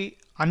ఉండి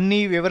అన్నీ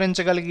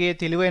వివరించగలిగే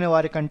తెలివైన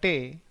వారి కంటే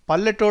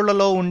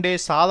పల్లెటూళ్లలో ఉండే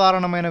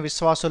సాధారణమైన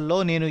విశ్వాసుల్లో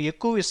నేను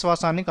ఎక్కువ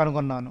విశ్వాసాన్ని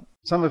కనుగొన్నాను.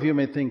 Some of you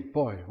may think,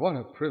 boy, what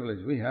a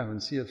privilege we have in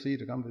CFC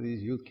to come to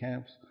these youth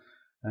camps,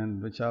 and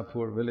which our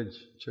poor village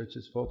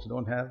churches folks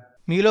don't have.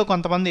 మీలో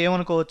కొంతమంది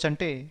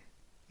ఏమనుకోవచ్చంటే,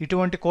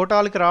 ఇటువంటి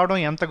కోటాలకి రావడం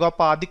ఎంత గొప్ప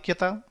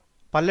ఆధిక్యత,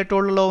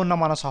 పల్లెటూళ్లలో ఉన్న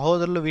మన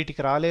సహోదరులు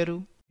వీటికి రాలేరు.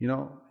 You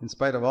know, in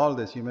spite of all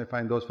this, you may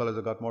find those fellows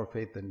have got more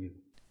faith than you.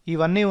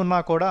 ఇవన్నీ ఉన్నా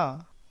కూడా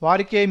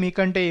వారికే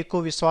మీకంటే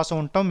ఎక్కువ విశ్వాసం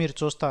ఉండటం మీరు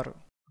చూస్తారు.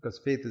 Because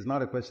faith is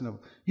not a question of,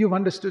 you've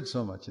understood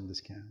so much in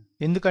this camp.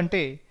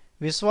 ఎందుకంటే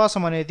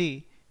విశ్వాసం అనేది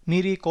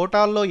మీరు ఈ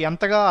కోటాల్లో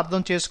ఎంతగా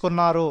అర్థం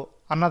చేసుకున్నారో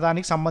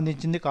అన్నదానికి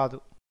సంబంధించింది కాదు.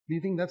 Do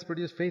you think that's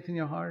produced faith in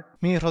your heart?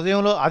 మీ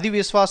హృదయంలో అది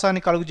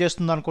విశ్వాసాన్ని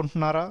కలుగజేస్తుంది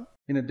అనుకుంటున్నారా?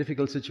 In a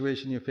difficult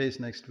situation you face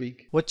next week,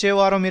 వచ్చే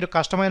వారం మీరు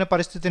కష్టమైన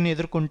పరిస్థితిని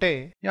ఎదుర్కొంటే,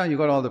 yeah, you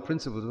got all the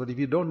principles, but if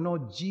you don't know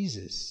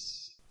Jesus,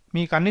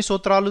 మీకు అన్ని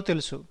సూత్రాలు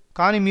తెలుసు,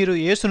 కానీ మీరు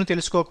యేసును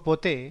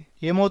తెలుసుకోకపోతే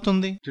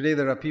ఏమవుతుంది? Today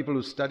there are people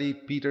who study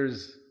Peter's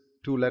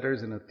 2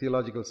 letters in a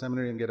theological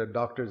seminary and get a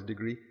doctor's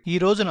degree. ఈ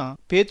రోజున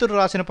పేతురు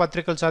రాసిన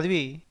పత్రికలు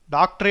చదివి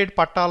డాక్టరేట్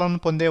పట్టాలను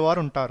పొందేవారు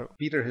ఉంటారు.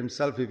 Peter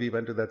himself, if he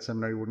went to that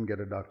seminary, wouldn't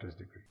get a doctor's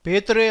degree.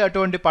 పేతురే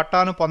అటువంటి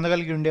పట్టాను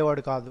పొందగలిగి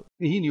ఉండేవాడు కాదు.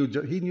 He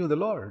knew the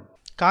Lord.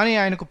 కానీ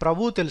ఆయనకు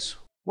ప్రభువు తెలుసు.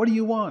 What do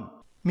you want?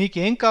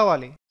 మీకేం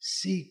కావాలి?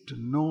 Seek to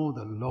know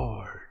the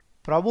Lord.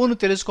 ప్రభువును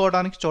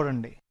తెలుసుకోవడానికి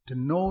చూడండి. To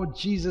know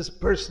Jesus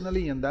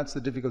personally, and that's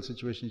the difficult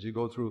situations you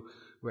go through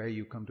where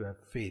you come to have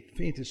faith.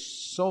 Faith is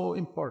so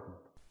important.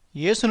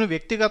 యేసును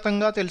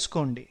వ్యక్తిగతంగా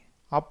తెలుసుకోండి.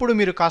 అప్పుడు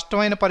మీరు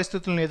కష్టమైన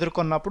పరిస్థితులను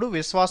ఎదుర్కొన్నప్పుడు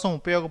విశ్వాసం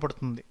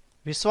ఉపయోగపడుతుంది.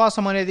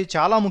 విశ్వాసం అనేది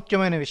చాలా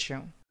ముఖ్యమైన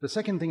విషయం. The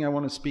second thing I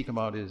want to speak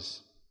about is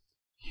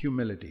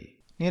humility.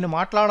 నేను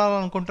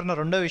మాట్లాడాలనుకుంటున్న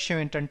రెండో విషయం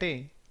ఏంటంటే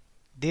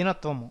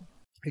దీనత్వము.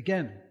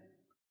 Again,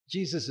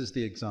 Jesus is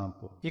the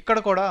example. ఇక్కడ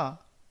కూడా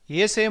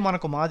యేసే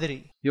మనకు మాదిరి.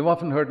 You've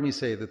often heard me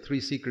say the 3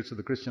 secrets of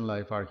the Christian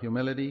life are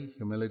humility,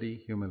 humility,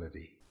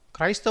 humility.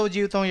 క్రైస్తవ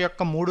జీవితం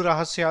యొక్క 3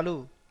 రహస్యాలు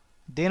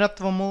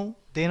దీనత్వము,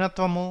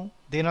 దీనత్వము,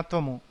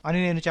 దీనత్వము అని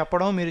నేను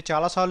చెప్పడం మీరు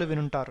చాలాసార్లు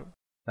వినుంటారు.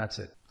 That's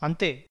it.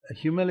 అంతే.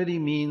 Humility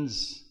means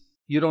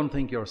you don't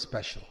think you're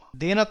special.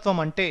 దీనత్వం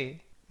అంటే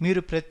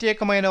మీరు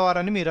ప్రత్యేకమైన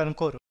వారని మీరు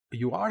అనుకోరు.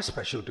 You are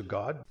special to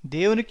God.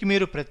 దేవునికి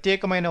మీరు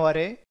ప్రత్యేకమైన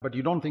వారే. But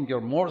you don't think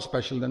you're more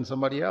special than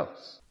somebody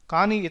else.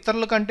 కానీ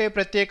ఇతరుల కంటే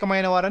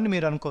ప్రత్యేకమైన వారని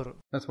మీరు అనుకోరు.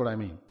 That's what I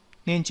mean.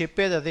 నేను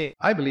చెప్పేది అదే.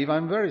 I believe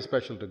I'm very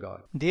special to God.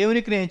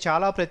 దేవునికి నేను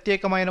చాలా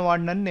ప్రత్యేకమైన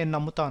వాడినని నేను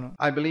నమ్ముతాను.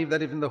 I believe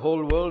that if in the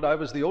whole world I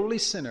was the only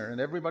sinner and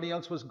everybody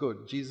else was good,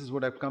 Jesus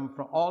would have come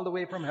from all the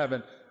way from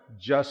heaven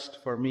just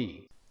for me.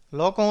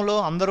 లోకంలో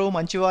అందరూ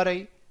మంచివారై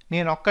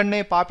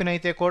నేనొక్కడనే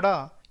పాపినైతే కూడా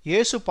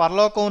యేసు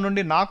పరలోకం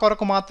నుండి నా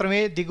కొరకు మాత్రమే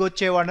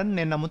దిగొచ్చేవాడని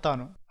నేను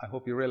నమ్ముతాను. I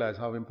hope you realize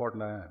how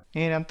important I am.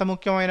 నేను ఎంత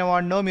ముఖ్యమైన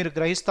వాడినో మీరు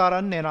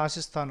గ్రహిస్తారని నేను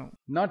ఆశిస్తాను.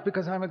 Not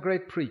because I'm a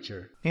great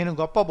preacher. నేను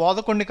గొప్ప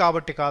బోధకుణ్ణి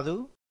కాబట్టి కాదు.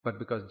 But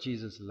because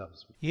Jesus loves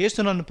me. యేసు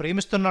నన్ను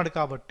ప్రేమిస్తున్నాడు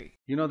కాబట్టి.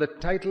 You know, the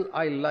title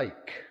I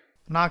like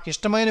నాకు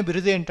ఇష్టమైన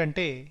బిరుదు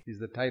ఏంటంటే is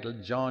the title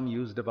John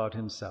used about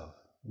himself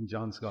in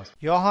John's Gospel.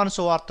 యోహాను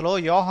సువార్తలో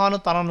యోహాను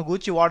తనను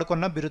గూర్చి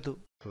వాడుకున్న బిరుదు.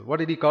 What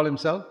did he call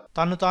himself?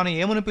 తను తాను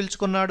ఏమని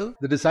పిలుచుకున్నాడు?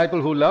 The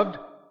disciple who loved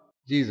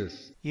Jesus.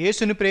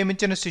 యేసుని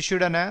ప్రేమించిన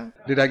శిష్యుడనా?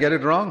 Did I get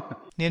it wrong?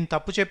 నేను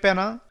తప్పు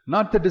చెప్పానా?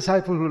 Not the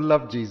disciple who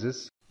loved Jesus.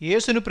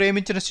 యేసుని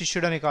ప్రేమించిన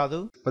శిష్యుడని కాదు.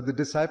 But the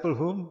disciple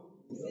whom?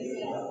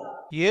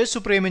 యేసు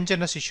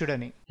ప్రేమించిన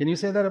శిష్యుడని. Can you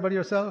say that about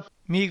yourself?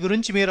 మీ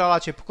గురించి మీరు అలా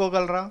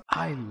చెప్పుకోగలరా?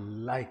 I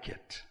like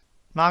it.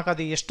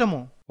 నాకది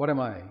ఇష్టము. What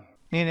am I?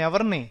 నేను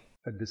ఎవరిని?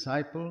 A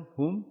disciple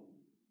whom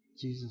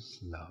Jesus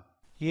loved.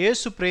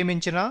 యేసు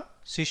ప్రేమించిన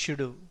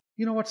శిష్యుడు.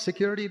 You know what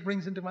security it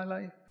brings into my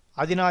life?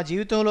 అది నా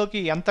జీవితంలోకి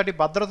ఎంతటి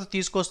భద్రత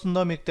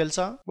తీసుకొస్తుందో మీకు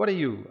తెలుసా? What are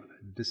you?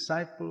 A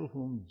disciple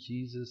whom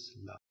Jesus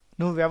loved.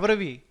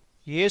 నువ్వెవరివి?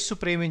 యేసు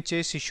ప్రేమించే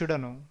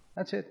శిష్యుడను.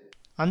 That's it.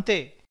 అంతే.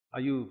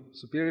 Are you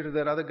superior to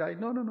that other guy?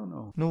 No.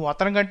 నువ్వు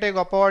అతని కంటే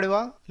గొప్పవాడివా?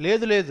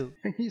 లేదు లేదు.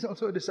 He's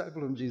also a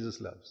disciple whom Jesus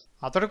loves.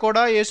 అతడు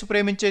కూడా యేసు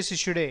ప్రేమించే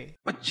శిష్యుడే.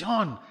 But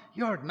John,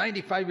 you're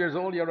 95 years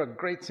old, you're a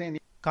great saint.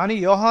 కానీ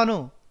యోహాను,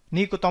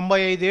 నీకు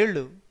 95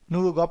 ఏళ్ళు,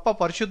 నువ్వు గొప్ప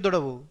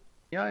పరిశుద్ధుడవు.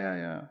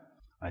 Yeah.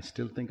 I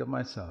still think of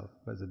myself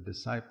as a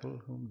disciple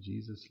whom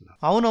Jesus loves.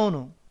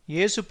 అవునవును,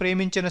 యేసు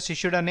ప్రేమించిన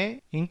శిష్యుడనే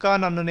ఇంకా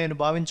నన్ను నేను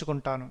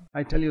భావించుకుంటాను.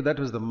 I tell you,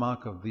 that was the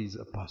mark of these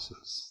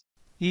apostles.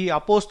 ఈ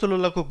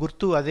అపోస్తులులకు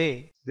గుర్తు అదే.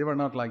 They were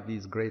not like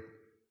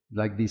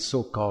these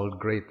so-called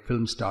great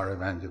film star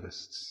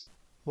evangelists.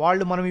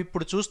 వాళ్ళు మనం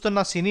ఇప్పుడు చూస్తున్న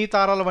సినీ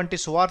తారల వంటి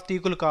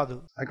సువార్తీకులు కాదు.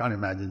 I can't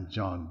imagine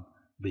John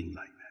being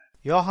like that.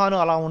 యోహాను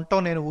అలా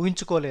ఉండటం నేను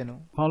ఊహించుకోలేను.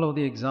 Follow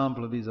the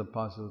example of these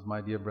apostles,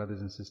 my dear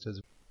brothers and sisters.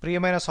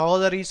 ప్రియమైన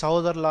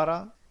సహోదరులారా,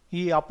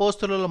 ఈ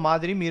అపోస్తులుల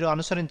మాదిరి మీరు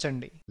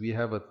అనుసరించండి. We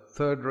have a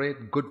third-rate,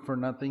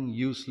 good-for-nothing,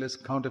 useless,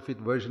 counterfeit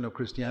version of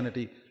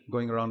Christianity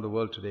going around the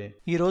world today.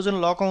 ఈ రోజున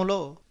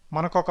లోకంలో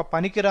మనకొక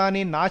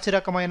పనికిరాని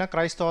నాచిరకమైన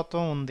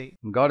క్రైస్తవత్వం ఉంది.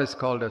 God has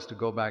called us to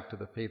go back to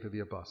the faith of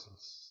the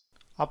apostles.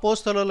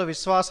 అపోస్తలుల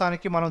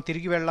విశ్వాసానికి మనం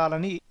తిరిగి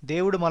వెళ్ళాలని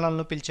దేవుడు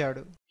మనల్ని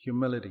పిలిచాడు.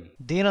 Humility.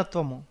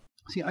 దీనత్వము.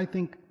 See, I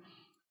think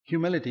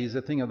humility is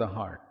a thing of the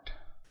heart.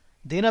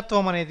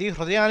 దీనత్వం అనేది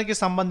హృదయానికి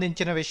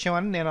సంబంధించిన విషయం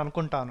అని నేను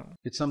అనుకుంటాను.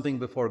 It's something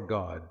before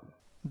God.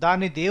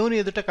 దాన్ని దేవుని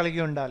ఎదుట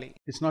కలిగి ఉండాలి.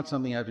 It's not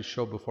something I have to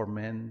show before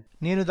men.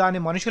 నేను దాన్ని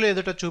మనుషుల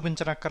ఎదుట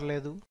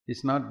చూపించనక్కర్లేదు.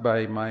 It's not by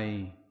my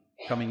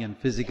coming and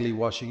physically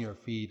washing your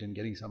feet and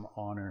getting some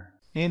honor.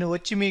 నేను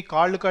వచ్చి మీ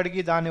కాళ్ళు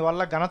కడిగి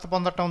దానివల్ల ఘనత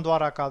పొందటం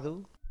ద్వారా కాదు.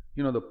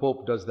 You know, the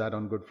Pope does that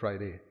on Good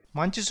Friday.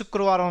 మంచి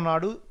శుక్రవారం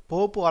నాడు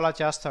పోపు అలా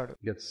చేస్తాడు.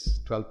 Gets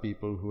 12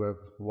 people who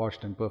have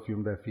washed and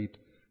perfumed their feet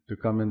to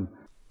come in.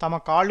 తమ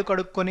కాళ్ళు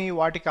కడుక్కొని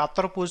వాటికి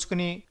అత్తరు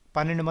పూసుకుని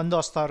 12 మంది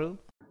వస్తారు.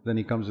 Then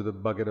he comes with a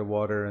bucket of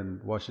water and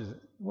washes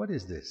it. What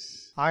is this?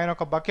 ఆయన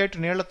ఒక బకెట్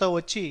నీళ్లతో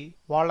వచ్చి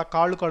వాళ్ళ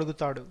కాళ్ళు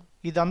కడుగుతాడు.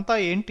 ఇదంతా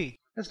ఏంటి?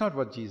 That's not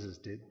what Jesus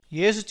did.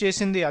 యేసు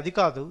చేసింది అది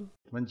కాదు.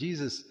 When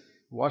Jesus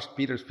washed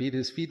Peter's feet,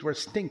 his feet were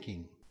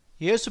stinking.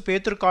 యేసు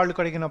పేతురు కాళ్ళు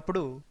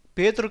కడిగినప్పుడు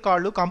పేతురు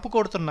కాళ్ళు కంపు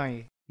కొడుతున్నాయి.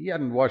 He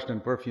hadn't washed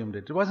and perfumed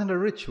it. It wasn't a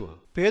ritual.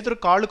 పేతురు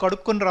కాళ్ళు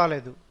కడుక్కుని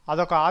రాలేదు.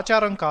 అదొక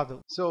ఆచారం కాదు.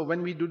 So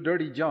when we do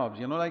dirty jobs,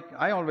 like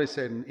I always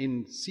said in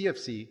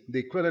CFC, the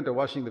equivalent of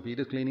washing the feet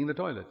is cleaning the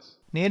toilets.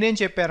 నేనేం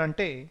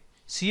చెప్పానంటే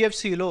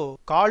సిఎఫ్సిలో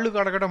కాళ్ళు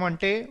కడగడం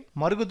అంటే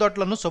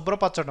మరుగుదొడ్లను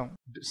శుభ్రపరచడం.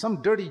 Some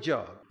dirty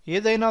job.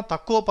 ఏదైనా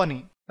తక్కువ పని.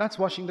 That's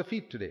washing the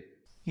feet today.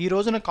 ఈ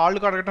రోజున కాళ్ళు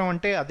కడగడం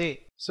అంటే అదే.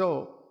 So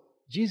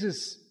Jesus,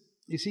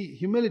 you see,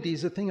 humility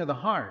is a thing of the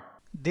heart.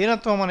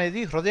 దీనత్వం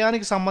అనేది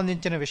హృదయానికి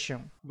సంబంధించిన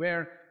విషయం.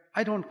 Where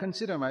I don't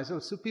consider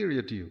myself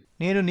superior to you.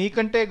 నేను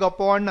నీకంటే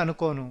గొప్పవాడిని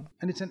అనుకోను.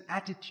 And it's an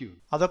attitude.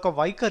 అదొక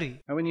వైఖరి.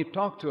 And when you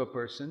talk to a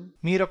person,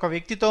 మీరొక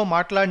వ్యక్తితో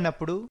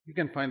మాట్లాడినప్పుడు you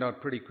can find out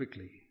pretty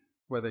quickly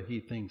whether he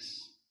thinks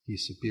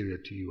he's superior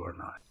to you or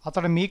not.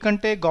 అతడు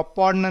మీకంటే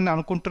గొప్పవాడినని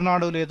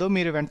అనుకుంటున్నాడో లేదో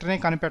మీరు వెంటనే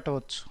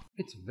కనిపెట్టవచ్చు.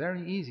 It's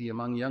very easy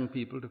among young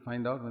people to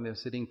find out when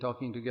they're sitting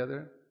talking together,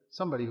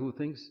 somebody who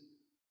thinks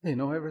they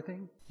know everything.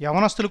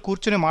 యవనస్తులు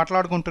కూర్చుని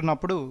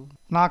మాట్లాడుకుంటున్నప్పుడు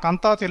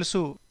నాకంతా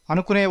తెలుసు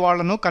అనుకునే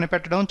వాళ్లను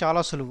కనిపెట్టడం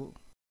చాలా సులువు.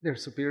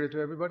 They're superior to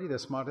everybody,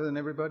 they're smarter than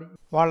everybody.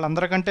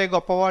 వాళ్ళందరికంటే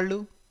గొప్పవాళ్ళు,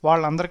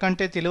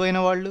 వాళ్ళందరికంటే తెలివైన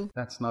వాళ్ళు.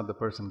 That's not the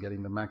person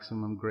getting the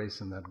maximum grace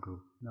in that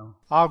group. No.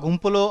 ఆ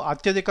గుంపులో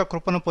అత్యధిక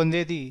కృపను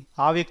పొందేది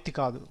ఆ వ్యక్తి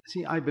కాదు.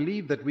 See, I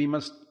believe that we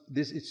must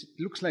it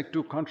looks like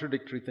two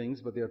contradictory things,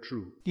 but they are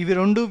true. ఇవి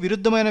రెండు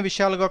విరుద్ధమైన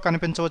విషయాలుగా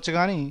కనిపించవచ్చు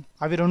గాని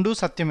అవి రెండూ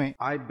సత్యమే.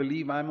 I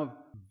believe I'm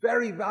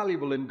very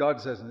valuable in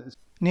God's eyes.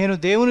 నేను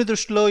దేవుని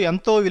దృష్టిలో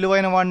ఎంతో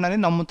విలువైన వాడినని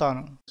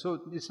నమ్ముతాను. So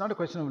it's not a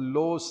question of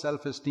low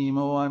self-esteem,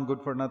 oh I'm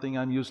good for nothing,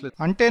 I'm useless.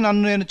 అంటే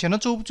నన్ను నేను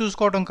చిన్నచూపు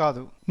చూసుకోవడం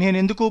కాదు, నేను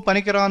ఎందుకు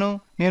పనికిరాను,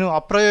 నేను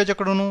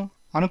అప్రయోజకుడును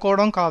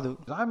అనుకోవడం కాదు.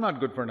 I'm not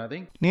good for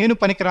nothing. నేను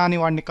పనికిరాని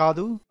వాడిని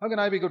కాదు. How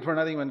can I be good for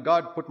nothing when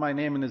God put my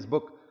name in his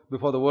book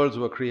before the worlds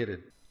were created?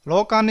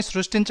 లోకాన్ని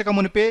సృష్టించక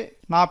మునిపే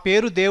నా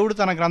పేరు దేవుడు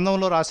తన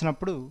గ్రంథంలో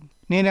రాసినప్పుడు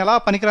నేను ఎలా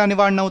పనికిరాని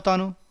వాడిని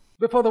అవుతాను?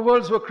 Before the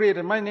worlds were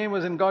created, my name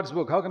was in God's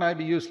book. How can I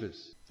be useless?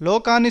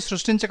 లోకాన్ని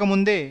సృష్టించక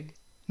ముందే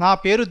నా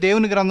పేరు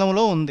దేవుని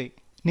గ్రంథంలో ఉంది,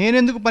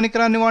 నేనెందుకు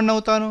పనికిరాని వాడిని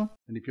అవుతాను?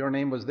 And if your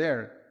name was there,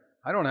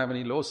 I don't have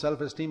any low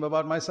self-esteem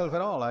about myself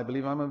at all. I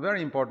believe I'm a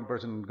very important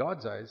person in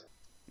God's eyes.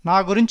 నా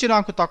గురించి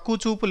నాకు తక్కువ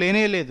చూపు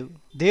లేనే లేదు.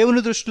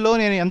 దేవుని దృష్టిలో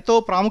నేను ఎంతో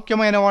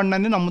ప్రాముఖ్యమైన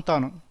వాడినని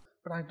నమ్ముతాను.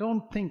 But I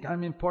don't think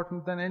I'm important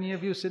than any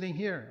of you sitting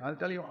here. I'll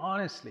tell you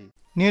honestly.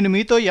 నేను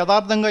మీతో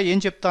యథార్థంగా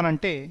ఏం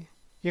చెప్తానంటే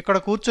ఇక్కడ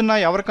కూర్చున్న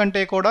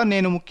ఎవరికంటే కూడా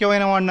నేను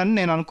ముఖ్యమైన వాడినని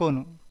నేను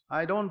అనుకోను.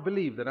 I don't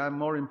believe that I'm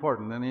more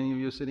important than any of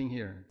you sitting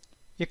here.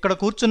 ఇక్కడ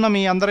కూర్చున్న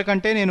మీ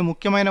అందరికంటే నేను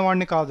ముఖ్యమైన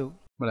వాడిని కాదు.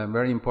 But I'm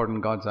very important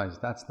in God's eyes.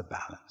 That's the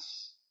balance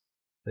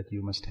that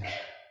you must have.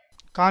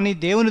 కానీ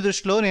దేవుని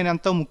దృష్టిలో నేను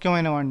ఎంతో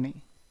ముఖ్యమైన వాడిని.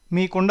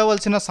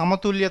 మీకుండవలసిన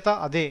సమతుల్యత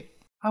అదే.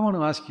 I want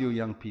to ask you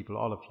young people,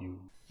 all of you.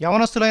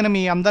 యవనస్తులైన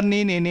మీ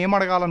అందరినీ నేనేం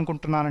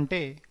అడగాలనుకుంటున్నానంటే,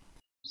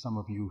 some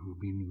of you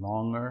who've been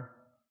longer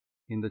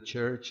in the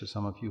church,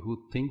 some of you who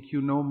think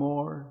you know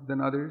more than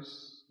others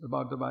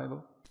about the Bible.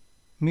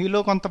 మీలో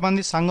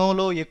కొంతమంది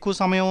సంఘంలో ఎక్కువ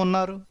సమయం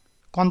ఉన్నారు,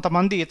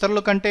 కొంతమంది ఇతరుల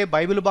కంటే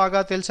బైబిల్ బాగా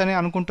తెలుసని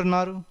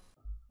అనుకుంటున్నారు.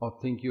 Or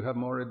think you have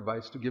more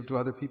advice to give to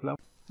other people.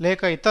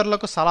 లేక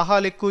ఇతరులకు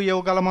సలహాలు ఎక్కువ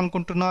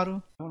ఇవ్వగలమనుకుంటున్నారు.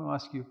 I want to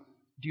ask you,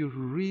 do you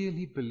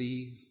really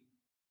believe,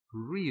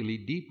 really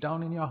deep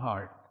down in your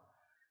heart,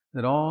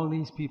 that all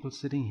these people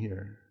sitting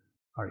here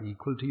are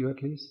equal to you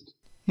at least?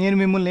 నేను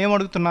మిమ్మల్ని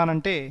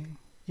ఏమడుగుతున్నానంటే,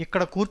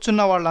 ఇక్కడ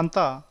కూర్చున్న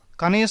వాళ్ళంతా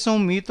కనీసం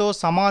మీతో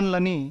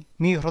సమానులని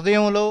మీ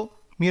హృదయంలో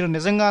మీరు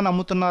నిజంగా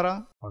నమ్ముతున్నారా?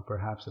 Or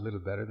perhaps a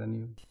little better than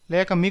you?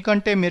 లేక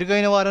మీకంటే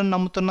మెరుగైన వారని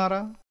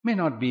నమ్ముతున్నారా? May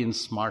not be in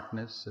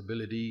smartness,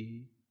 ability,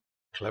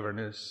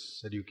 cleverness,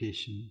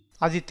 education.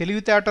 అది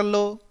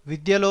తెలివితేటల్లో,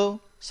 విద్యలో,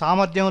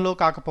 సామర్థ్యంలో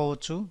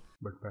కాకపోవచ్చు.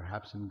 But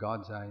perhaps in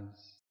God's eyes,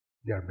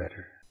 they are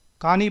better.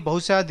 కానీ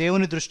బహుశా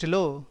దేవుని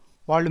దృష్టిలో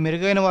వాళ్ళు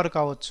మెరుగైన వారు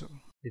కావచ్చు.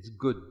 It's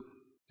good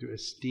to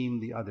esteem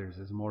the others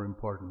as more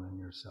important than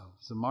yourself.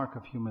 It's a mark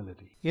of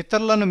humility.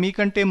 ఇతరులను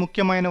మీకంటే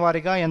ముఖ్యమైన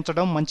వారిగా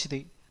ఎంచడం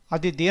మంచిది.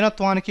 అది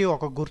దీనత్వానికి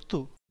ఒక గుర్తు.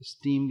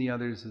 Esteem the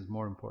others as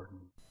more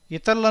important.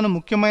 ఇతరులను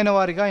ముఖ్యమైన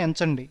వారిగా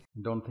ఎంచండి.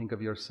 Don't think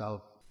of yourself.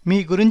 మీ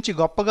గురించి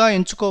గొప్పగా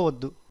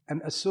ఎంచుకోవద్దు.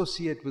 And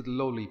associate with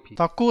lowly people.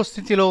 తక్కువ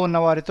స్థితిలో ఉన్న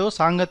వారితో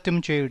సాంగత్యం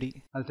చేయుడి.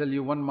 I'll tell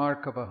you one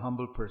mark of a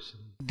humble person.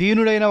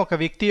 దీనుడైన ఒక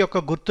వ్యక్తి యొక్క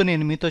గుర్తు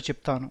నేను మీతో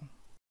చెప్తాను.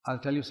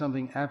 I'll tell you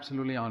something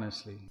absolutely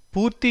honestly.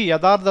 పూర్తి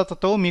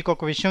యథార్థతతో మీకు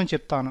ఒక విషయం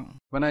చెప్తాను.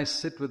 When I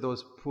sit with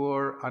those poor,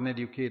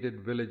 uneducated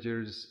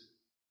villagers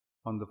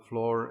on the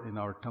floor in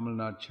our Tamil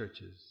Nadu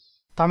churches.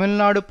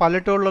 Tamil Nadu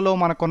పల్లెటూళ్లలో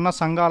మనకున్న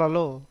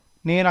సంఘాలలో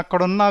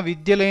నేనక్కడున్న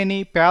విద్య లేని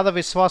పేద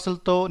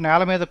విశ్వాసులతో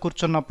నేల మీద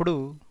కూర్చున్నప్పుడు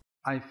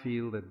I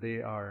feel that they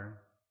are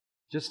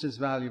just as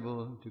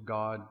valuable to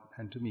God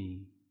and to me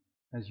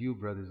as you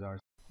brothers are.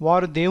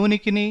 వారు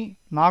దేవునికిని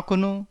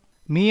నాకును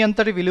మీ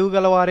అంతటి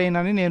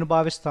విలువగలవారేనని నేను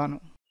భావిస్తాను.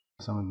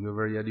 Some of you are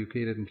very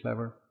educated and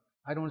clever.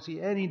 I don't see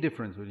any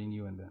difference between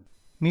you and them.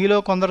 మీలో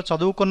కొందరు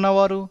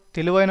చదువుకున్నవారు,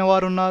 తెలివైన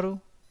వారు ఉన్నారు.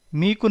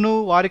 మీకును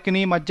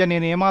వారికిని మధ్య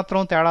నేను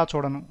ఏమాత్రం తేడా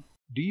చూడను.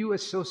 Do you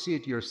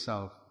associate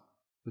yourself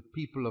with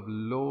people of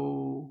low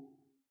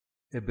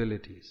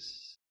abilities?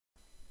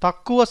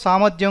 తక్కువ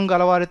సామర్థ్యం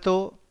గలవారితో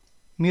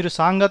మీరు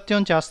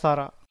సాంగత్యం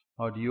చేస్తారా?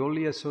 Or do you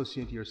only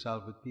associate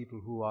yourself with people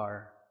who are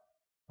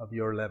of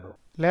your level?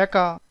 లేక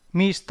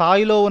మీ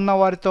స్థాయిలో ఉన్న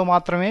వారితో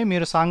మాత్రమే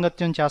మీరు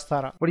సాంగత్యం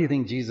చేస్తారా? What do you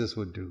think Jesus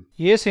would do?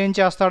 యేసు ఏం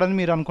చేస్తాడని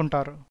మీరు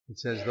అనుకుంటారు? It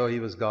says, though he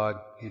was God,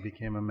 he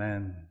became a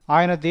man.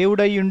 ఆయన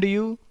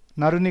దేవుడయ్యుండియు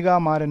నరునిగా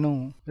మారెను.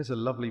 There's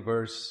a lovely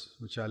verse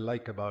which I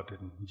like about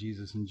it,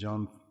 Jesus in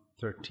John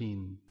 13.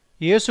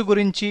 యేసు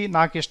గురించి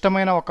నాకు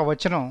ఇష్టమైన ఒక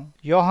వచనం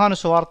యోహాను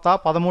సువార్త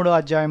 13వ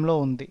అధ్యాయంలో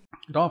ఉంది.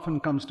 It often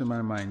comes to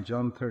my mind,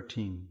 John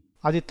 13.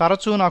 అది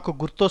తరచూ నాకు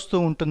గుర్తొస్తూ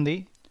ఉంటుంది.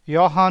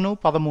 యోహాను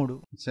 13.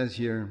 It says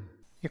here,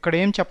 ఇక్కడ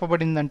ఏం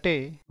చెప్పబడిందంటే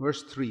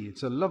verse 3,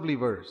 it's a lovely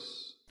verse.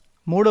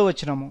 3వ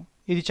వచనము,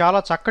 ఇది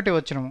చాలా చక్కటి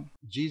వచనము.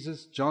 Jesus,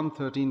 John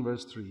 13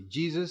 verse 3,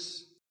 Jesus,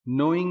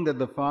 knowing that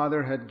the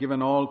Father had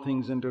given all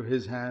things into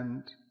his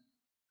hand,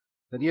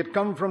 that he had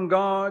come from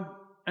God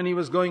and he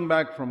was going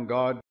back from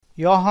God.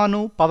 యోహాను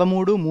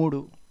 13:3,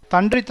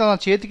 తండ్రి తన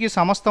చేతికి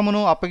సమస్తమును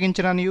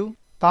అప్పగించిననియు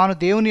తాను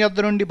దేవుని యొద్ద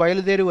నుండి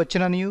బయలుదేరి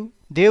వచ్చిననియు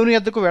దేవుని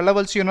యొద్దకు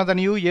వెళ్ళవలసి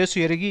ఉన్నదనియు యేసు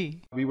ఎరిగి.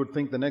 We would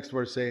think the next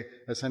verse say,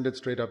 ascended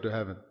straight up to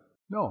heaven.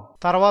 No.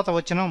 తర్వాత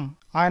వచనం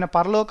ఆయన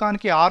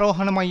పరలోకానికి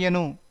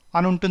ఆరోహణమయ్యెను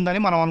అని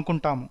ఉంటుందని మనం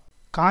అనుకుంటాము.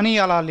 కానీ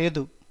అలా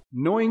లేదు.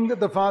 Knowing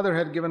that the Father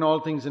had given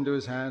all things into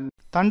his hand,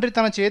 తండ్రి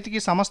తన చేతికి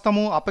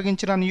సమస్తము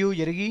అప్పగించిననియు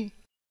ఎరిగి,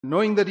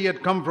 knowing that he had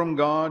come from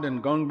God and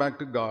gone back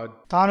to God,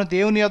 తాను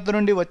దేవుని యొద్ద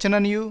నుండి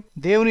వచ్చిననియు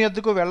దేవుని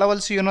యొద్దకు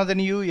వెళ్ళవలసి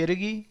ఉన్నదనియు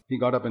ఎరిగి, he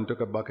got up and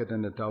took a bucket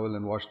and a towel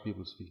and washed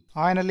people's feet.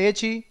 ఆయన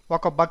లేచి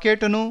ఒక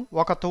బకెటును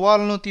ఒక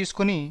తువాలును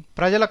తీసుకుని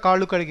ప్రజల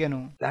కాళ్ళు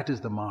కడిగాను. That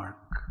is the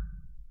mark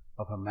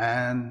of a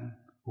man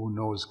who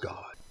knows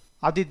God.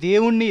 అది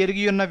దేవుణ్ణి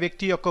ఎరిగియున్న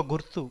వ్యక్తి యొక్క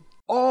గుర్తు.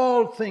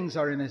 All things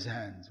are in his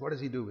hands. What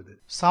does he do with it?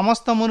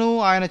 సమస్తమును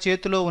ఆయన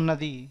చేతిలో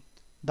ఉన్నది.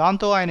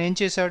 దాంతో ఆయన ఏం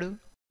చేశాడు?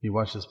 He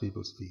washes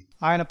people's feet.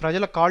 ఆయన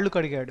ప్రజల కాళ్ళు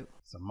కడిగాడు.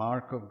 It's a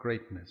mark of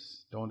greatness.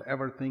 Don't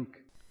ever think.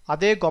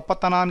 అదే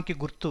గొప్పతనానికి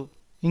గుర్తు.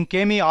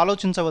 ఇంకేమీ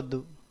ఆలోచించవద్దు.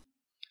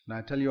 And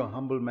I tell you, a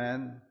humble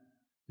man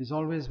is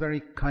always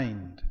very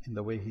kind in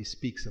the way he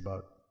speaks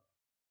about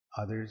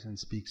others and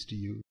speaks to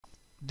you.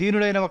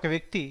 దీనుడైన ఒక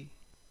వ్యక్తి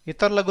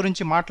ఇతరుల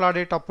గురించి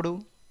మాట్లాడేటప్పుడు,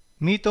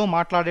 మీతో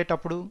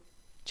మాట్లాడేటప్పుడు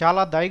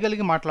చాలా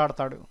దయగలిగి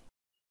మాట్లాడతాడు.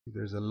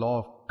 There's a law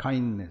of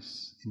kindness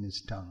in his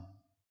tongue.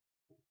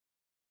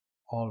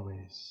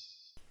 Always.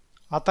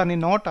 అతని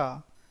నోట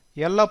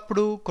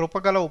ఎల్లప్పుడూ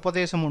కృపగల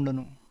ఉపదేశం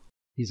ఉండును.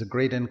 He's a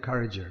great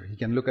encourager. He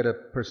can look at a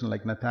person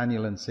like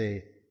Nathaniel and say,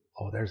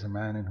 oh, there's a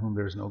man in whom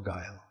there's no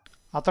guile.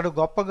 అతడు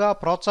గొప్పగా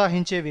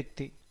ప్రోత్సహించే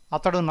వ్యక్తి.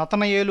 అతడు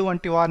నతనయేలు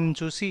వంటి వారిని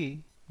చూసి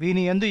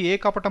వీని యందు ఏ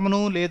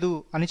కపటమును లేదు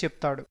అని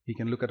చెప్తాడు. He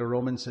can look at a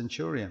Roman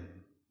centurion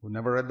who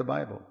never read the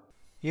Bible.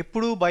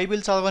 ఎప్పుడూ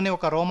బైబిల్ చదవని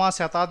ఒక రోమా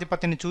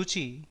శతాధిపతిని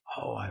చూచి,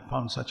 oh, I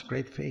found such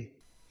great faith.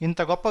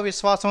 ఇంత గొప్ప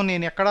విశ్వాసం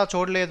నేను ఎక్కడా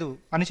చూడలేదు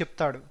అని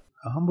చెప్తాడు.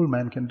 A humble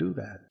man can do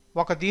that.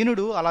 ఒక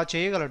దీనుడు అలా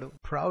చేయగలడు.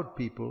 Proud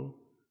people,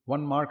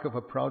 one mark of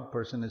a proud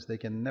person is they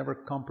can never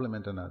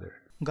compliment another.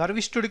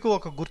 గర్విష్ఠుడికి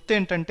ఒక గుర్తు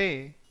ఏంటంటే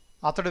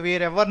అతడు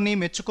వేరెవ్వరినీ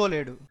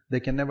మెచ్చుకోలేడు.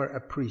 They can never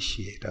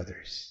appreciate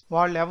others.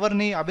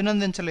 వాళ్ళెవ్వరినీ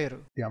అభినందించలేరు.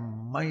 They are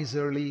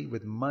miserly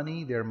with money.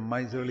 They are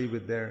miserly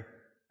with their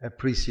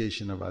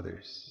appreciation of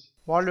others.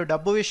 వాళ్ళు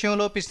డబ్బు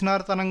విషయంలో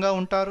పిసినారితనంగా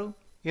ఉంటారు.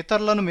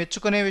 ఇతరులను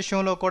మెచ్చుకునే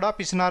విషయంలో కూడా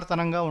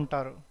పిసినారితనంగా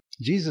ఉంటారు.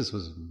 Jesus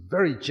was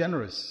very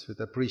generous with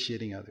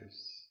appreciating others.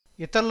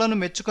 ఇతరులను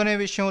మెచ్చుకునే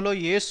విషయంలో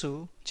యేసు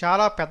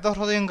చాలా పెద్ద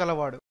హృదయం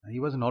గలవాడు. He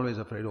wasn't always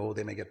afraid, oh,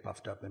 they may get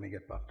puffed up, they may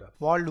get puffed up.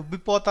 వాళ్ళు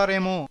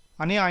ఉబ్బిపోతారేమో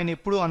అని ఆయన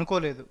ఎప్పుడూ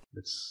అనుకోలేదు.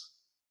 It's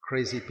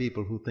crazy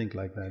people who think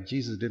like that.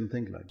 Jesus didn't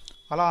think like that.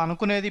 అలా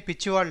అనుకునేది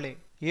పిచ్చివాళ్లే.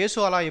 యేసు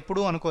అలా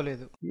ఎప్పుడూ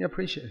అనుకోలేదు. He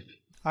appreciated.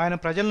 ఆయన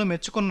ప్రజలను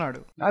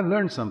మెచ్చుకున్నాడు. I've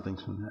learned some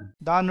things from that.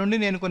 దాని నుండి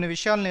నేను కొన్ని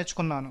విషయాలు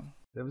నేర్చుకున్నాను.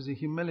 There was a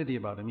humility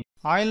about him.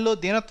 ఆయనలో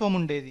దీనత్వం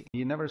ఉండేది.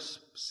 He never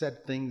said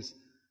things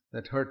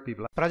that hurt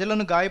people.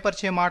 ప్రజలను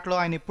గాయపరిచే మాటలు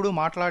ఆయన ఎప్పుడూ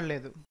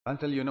మాట్లాడలేదు. I'll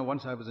tell you,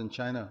 once I was in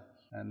China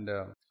and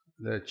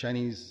the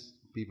Chinese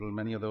people,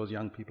 many of those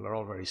young people are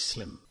all very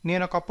slim.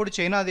 నేను ఒకప్పుడు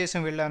చైనా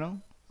దేశం వెళ్ళాను.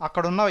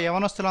 అక్కడున్న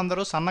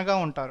యవనస్తులందరూ సన్నగా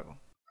ఉంటారు.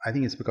 I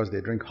think it's because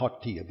they drink hot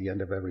tea at the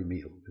end of every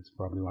meal. It's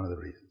probably one of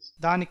the reasons.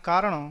 దానికి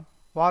కారణం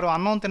వారు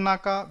అన్నం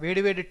తిన్నాక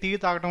వేడివేడి టీ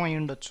తాగడం అయి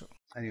ఉండొచ్చు.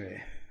 Anyway,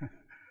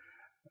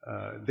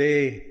 they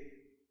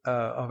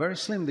are very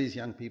slim, these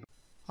young people.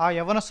 ఆ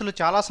యవనస్తులు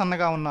చాలా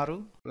సన్నగా ఉన్నారు.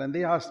 And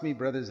they asked me,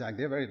 Brother Zach,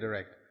 they're very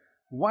direct,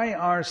 why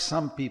are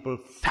some people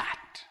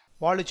fat?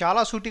 వాళ్ళు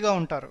చాలా సూటిగా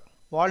ఉంటారు.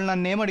 వాళ్ళు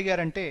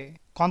నన్నేమడిగారంటే,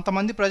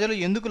 కొంతమంది ప్రజలు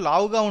ఎందుకు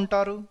లావుగా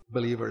ఉంటారు?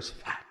 Believers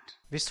fat.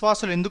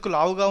 విశ్వాసులు ఎందుకు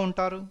లావుగా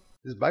ఉంటారు?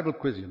 This Bible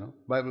quiz,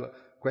 Bible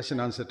question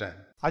answer time.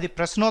 అది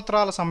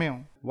ప్రశ్నోత్తరాల సమయం.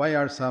 Why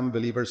are some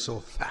believers so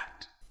fat?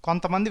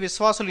 కొంతమంది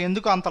విశ్వాసులు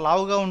ఎందుకు అంత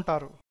లావుగా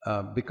ఉంటారు?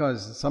 Because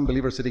some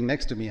believers sitting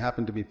next to me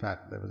happen to be fat.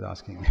 They was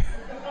asking me.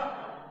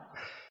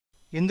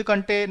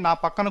 ఎందుకంటే నా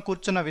పక్కన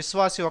కూర్చున్న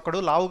విశ్వాసి ఒకడు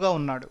లావుగా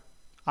ఉన్నాడు.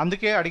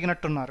 అందుకే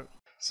అడిగినట్టున్నారు.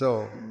 So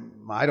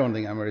I don't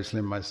think I'm very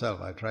slim myself.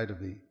 I try to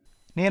be.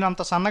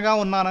 నేనంత సన్నగా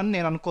ఉన్నానని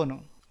నేను అనుకోను.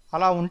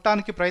 అలా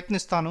ఉండటానికి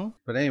ప్రయత్నిస్తాను.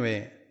 But anyway,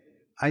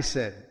 I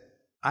said,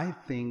 I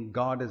think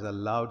God has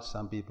allowed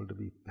some people to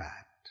be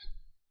fat.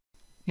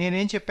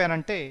 నేనేం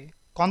చెప్పానంటే,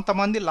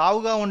 కొంతమంది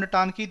లావుగా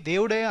ఉండటానికి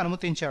దేవుడే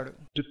అనుమతించాడు.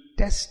 To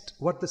test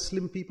what the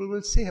slim people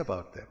will say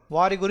about them.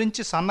 వారి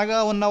గురించి సన్నగా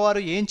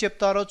ఉన్నవారు ఏం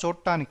చెప్తారో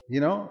చూడటానికి.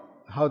 You know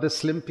how the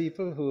slim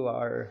people who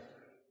are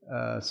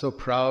so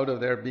proud of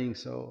their being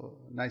so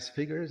nice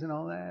figures and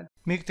all that.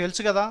 మీకు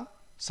తెలుసు కదా,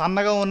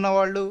 సన్నగా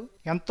ఉన్నవాళ్ళు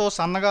ఎంతో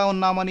సన్నగా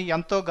ఉన్నామని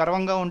ఎంతో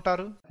గర్వంగా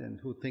ఉంటారు. And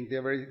who think they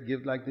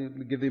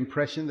give the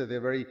impression that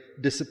they're very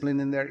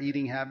disciplined in their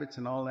eating habits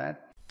and all that.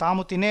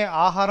 తాము తినే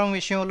ఆహారం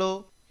విషయంలో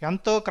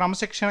ఎంతో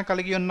క్రమశిక్షణ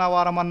కలిగి ఉన్న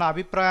వారమన్న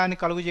అభిప్రాయాన్ని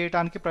కలుగు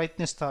చేయడానికి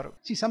ప్రయత్నిస్తారు.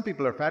 See, some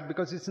people are fat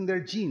because it's in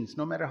their genes.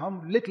 No matter how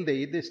little they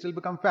eat, they still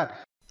become fat.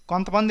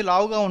 కొంతమంది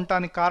లావుగా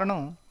ఉండటానికి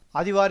కారణం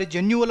అది వారి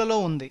జన్యువులలో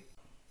ఉంది.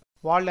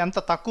 వాళ్ళు ఎంత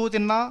తక్కువ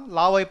తిన్నా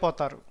లావు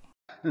అయిపోతారు.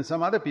 And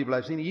some other people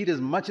I've seen eat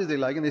as much as they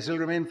like and they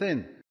still remain thin.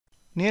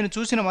 నేను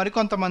చూసిన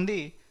మరికొంతమంది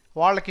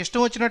వాళ్ళకి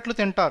ఇష్టం వచ్చినట్లు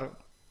తింటారు,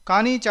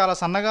 కానీ చాలా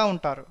సన్నగా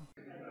ఉంటారు.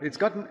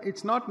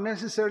 It's not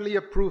necessarily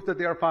a proof that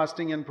they are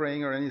fasting and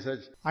praying or any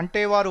such.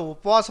 అంటే వారు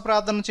ఉపవాస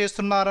ప్రార్థన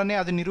చేస్తున్నారని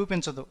అది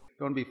నిరూపించదు.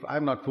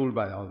 I'm not fooled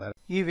by all that.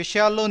 ఈ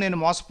విషయాల్లో నేను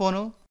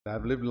మోసపోను.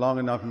 I've lived long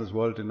enough in this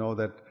world to know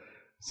that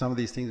some of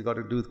these things got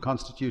to do with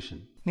constitution.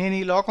 నేను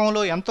ఈ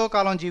లోకంలో ఎంతో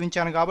కాలం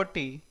జీవించాను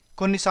కాబట్టి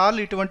కొన్నిసార్లు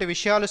ఇటువంటి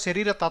విషయాలు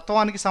శరీర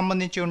తత్వానికి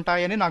సంబంధించి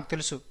ఉంటాయని నాకు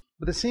తెలుసు.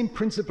 But the same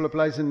principle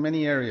applies in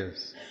many areas.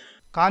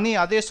 కానీ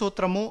అదే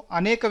సూత్రము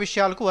అనేక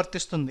విషయాలకు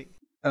వర్తిస్తుంది.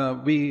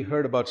 We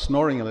heard about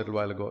snoring a little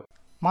while ago.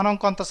 మనం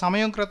కొంత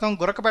సమయం క్రితం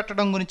గురక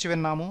పెట్టడం గురించి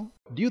విన్నాము.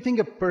 Do you think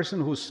a person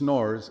who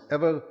snores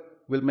ever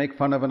will make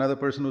fun of another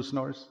person who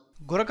snores?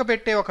 గురక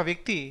పెట్టే ఒక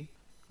వ్యక్తి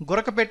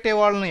గురక పెట్టే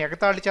వాళ్ళను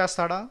ఎగతాళి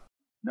చేస్తాడా?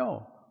 No.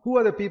 Who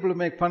are the people who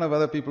make fun of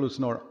other people who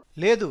snore?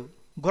 లేదు.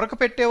 గురక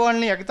పెట్టే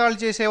వాళ్ళని ఎగతాళి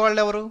చేసేవాళ్ళు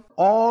ఎవరు?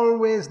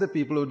 Always the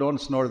people who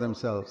don't snore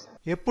themselves.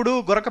 ఎప్పుడూ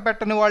గురక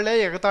పెట్టని వాళ్ళే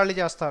ఎగతాళి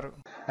చేస్తారు.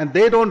 And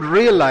they don't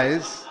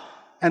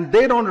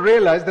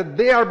realize that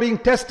they are being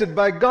tested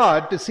by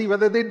God to see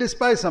whether they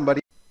despise somebody.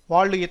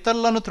 వాళ్ళు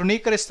ఇతరులను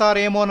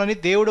తృణీకరిస్తారేమోనని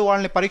దేవుడు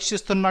వాళ్ళని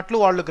పరీక్షిస్తున్నట్లు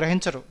వాళ్ళు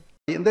గ్రహించరు.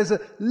 And there's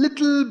a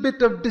little bit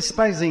of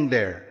despising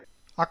there.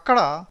 అక్కడ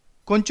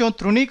కొంచెం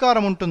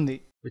తృణీకారం ఉంటుంది.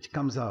 Which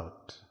comes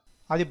out.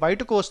 అది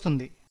బయటకు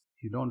వస్తుంది.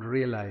 You don't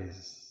realize.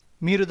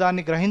 మీరు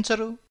దాన్ని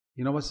గ్రహించరు.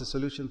 You know what's the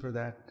solution for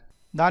that?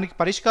 దానికి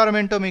పరిష్కారం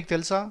ఏంటో మీకు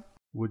తెలుసా?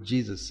 Would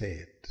Jesus say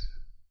it?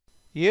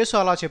 యేసు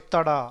అలా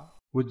చెప్తాడా?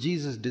 Would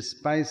Jesus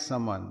despise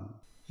someone?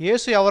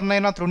 యేసు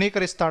ఎవరినైనా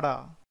తృణీకరిస్తాడా?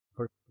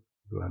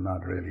 You are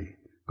not really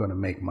going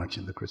to make much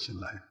in the Christian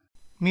life.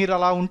 మీరు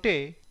అలా ఉంటే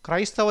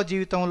క్రైస్తవ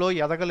జీవితంలో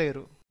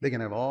ఎదగలేరు. They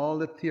can have all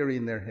the theory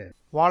in their head.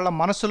 వాళ్ళ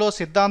మనసులో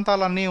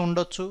సిద్ధాంతాలన్నీ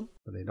ఉండొచ్చు.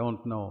 But they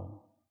don't know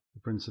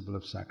the principle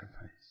of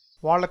sacrifice.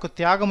 వాళ్లకు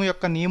త్యాగము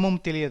యొక్క నియమం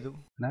తెలియదు.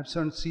 And I've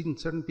seen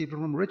certain people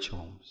from rich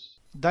homes.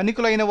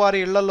 ధనికులైన వారి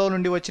ఇళ్లలో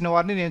నుండి వచ్చిన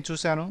వారిని నేను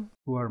చూశాను.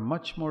 Who are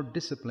much more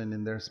disciplined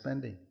in their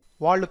spending.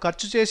 వాళ్ళు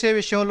ఖర్చు చేసే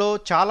విషయంలో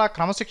చాలా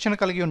క్రమశిక్షణ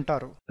కలిగి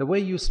ఉంటారు. The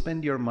way you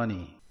spend your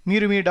money.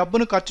 మీరు మీ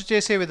డబ్బును ఖర్చు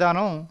చేసే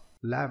విధానం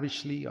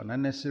lavishly on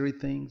unnecessary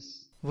things.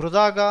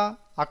 వృధాగా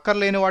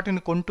అక్కర్లేని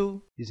వాటిని కొంటూ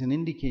is an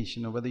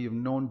indication of whether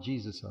you've known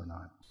Jesus or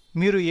not.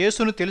 మీరు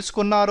యేసును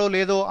తెలుసుకున్నారో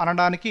లేదో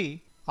అనడానికి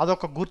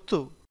అదొక గుర్తు.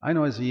 I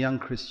know as a young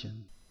Christian.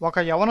 ఒక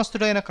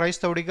యవనస్తుడైన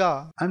క్రైస్తవుడిగా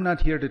I'm not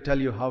here to tell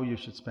you how you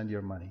should spend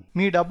your money.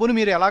 మీ డబ్బును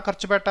మీరు ఎలా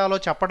ఖర్చు పెట్టాలో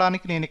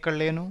చెప్పడానికి నేను ఇక్కడ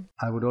లేను.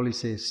 I would only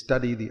say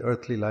study the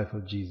earthly life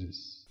of Jesus.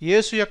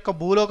 యేసు యొక్క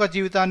భూలోక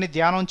జీవితాన్ని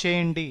ధ్యానం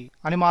చేయండి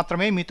అని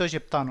మాత్రమే మీతో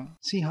చెప్తాను.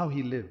 See how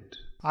he lived.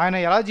 ఆయన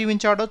ఎలా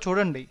జీవించాడో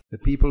చూడండి.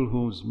 The people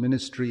whose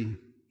ministry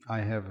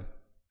I have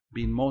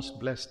been most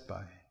blessed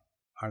by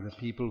are the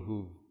people who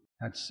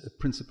had a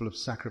principle of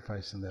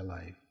sacrifice in their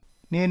life.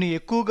 నేను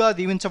ఎక్కువగా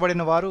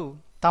దీవించబడిన వారు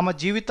తమ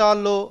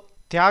జీవితాల్లో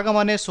త్యాగం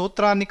అనే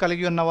సూత్రాన్ని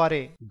కలిగి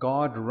ఉన్నవారే.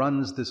 God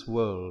runs this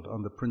world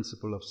on the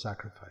principle of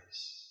sacrifice.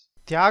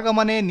 త్యాగం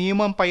అనే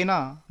నియమం పైన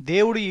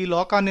దేవుడు ఈ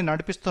లోకాన్ని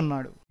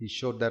నడిపిస్తున్నాడు. He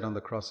showed that on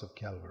the cross of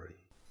Calvary.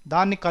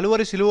 దాన్ని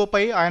కలువరి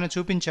శిలువపై ఆయన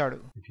చూపించాడు.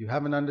 If you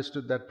haven't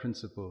understood that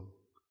principle,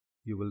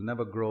 you will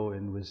never grow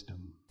in wisdom.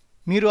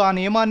 మీరు ఆ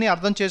నియమాన్ని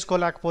అర్థం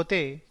చేసుకోలేకపోతే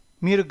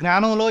మీరు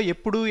జ్ఞానంలో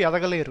ఎప్పుడూ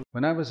ఎదగలేరు.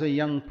 When I was a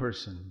young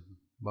person,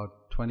 about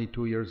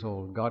 22 years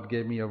old, God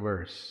gave me a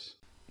verse.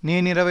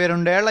 నేను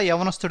 22 ఏళ్ల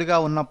యవనస్తుడిగా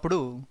ఉన్నప్పుడు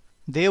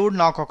దేవుడు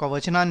నాకు ఒక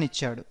వచనాన్ని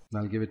ఇచ్చాడు.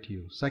 I'll give it to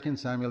you. 2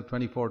 Samuel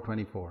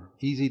 24:24.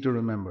 Easy to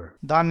remember.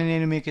 దాన్ని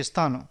నేను మీకు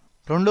ఇస్తాను.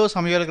 2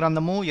 సమూయేలు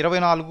గ్రంథము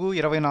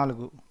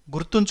 24:24.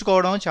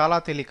 గుర్తుంచుకోవడం చాలా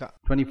తేలిక.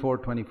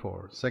 24:24.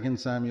 2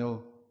 Samuel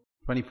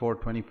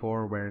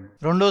 24:24 where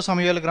 2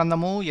 సమూయేలు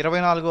గ్రంథము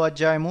 24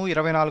 అధ్యాయము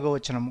 24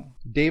 వచనము.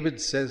 David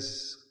says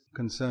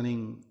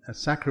concerning a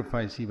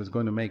sacrifice he was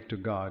going to make to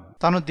God.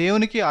 తను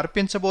దేవునికి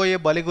అర్పించబోయే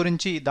బలి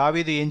గురించి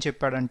దావీదు ఏం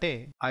చెప్పాడంటే,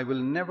 I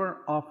will never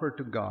offer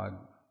to God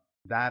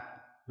that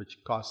which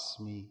costs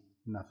me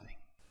nothing.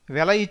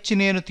 వెల ఇచ్చి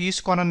నేను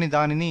తీసుకొనని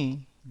దానిని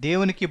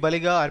దేవునికి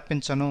బలిగా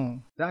అర్పించను.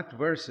 That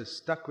verse has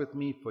stuck with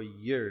me for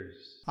years.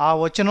 ఆ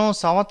వచనం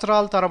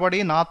సంవత్సరాల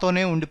తరబడి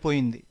నాతోనే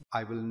ఉండిపోయింది.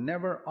 I will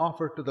never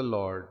offer to the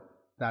Lord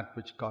that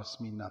which costs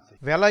me nothing.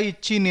 వెల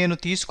ఇచ్చి నేను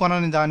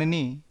తీసుకొనని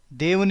దానిని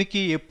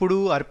దేవునికి ఎప్పుడూ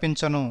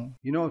అర్పించను.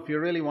 You know, if you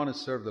really want to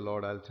serve the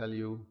Lord, I'll tell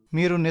you.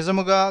 మీరు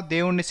నిజముగా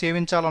దేవుణ్ణి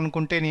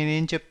సేవించాలనుకుంటే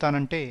నేనేం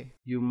చెప్తానంటే,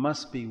 you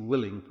must be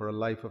willing for a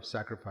life of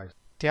sacrifice.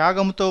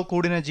 త్యాగంతో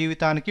కూడిన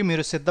జీవితానికి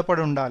మీరు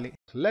సిద్ధపడి ఉండాలి.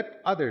 Let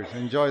others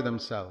enjoy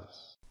themselves.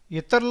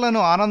 ఇతరులను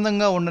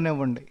ఆనందంగా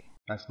ఉండనివ్వండి.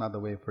 That's not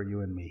the way for you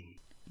and me.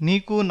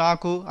 నీకు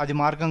నాకు అది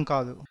మార్గం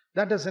కాదు.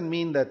 That doesn't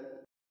mean that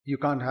you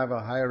can't have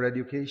a higher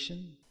education.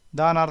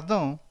 దాని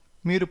అర్థం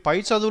మీరు పై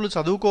చదువులు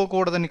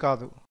చదువుకోకూడదని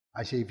కాదు.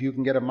 I say if you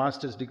can get a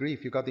master's degree,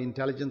 if you got the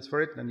intelligence for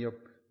it and your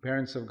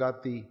parents have got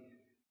the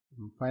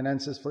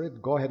finances for it,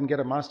 go ahead and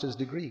get a master's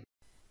degree.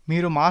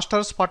 మీరు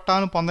masters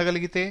పట్టాను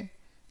పొందగలిగితే,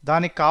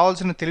 దానికి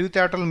కావలసిన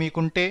తెలివితేటలు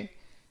మీకుంటే,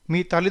 మీ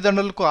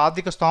తల్లిదండ్రులకు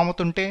ఆర్థిక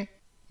స్తోమత ఉంటే,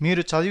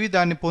 మీరు చదివి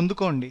దాన్ని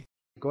పొందుకోండి.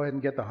 Go ahead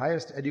and get the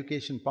highest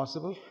education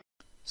possible.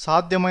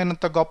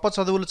 సాధ్యమైనంత గొప్ప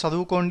చదువులు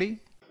చదువుకోండి.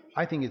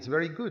 I think it's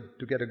very good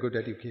to get a good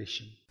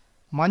education.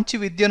 మంచి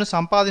విద్యను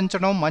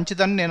సంపాదించడం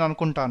మంచిదని నేను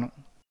అనుకుంటాను.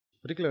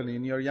 Particularly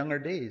in your younger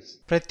days.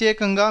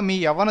 ప్రత్యేకంగా మీ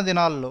యవ్వన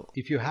దినాల్లో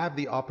If you have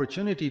the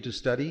opportunity to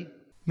study,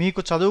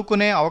 మీకు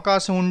చదువుకునే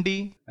అవకాశం ఉండి,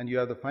 and you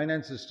have the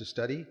finances to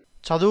study,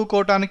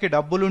 చదువుకోవటానికి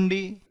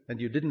డబ్బులుండి, and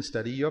you didn't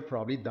study, you're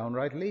probably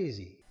downright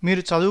lazy.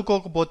 మీరు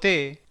చదువుకోకపోతే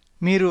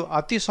మీరు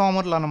అతి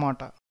సోమరులు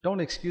అన్నమాట.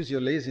 Don't excuse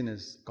your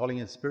laziness calling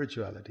it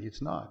spirituality.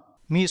 It's not.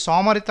 మీ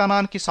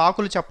సోమరితనానికి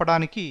సాకులు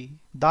చెప్పడానికి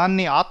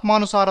దాన్ని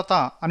ఆత్మానుసారత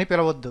అని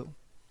పిలవద్దు.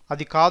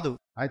 అది కాదు.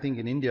 I think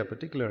in India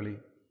particularly,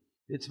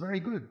 it's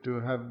very good to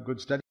have good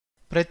study.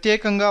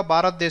 ప్రత్యేకంగా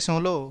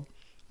భారతదేశంలో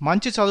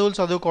మంచి చదువులు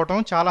చదువుకోవటం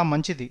చాలా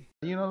మంచిది.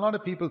 You know, a lot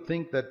of people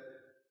think that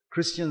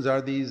Christians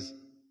are these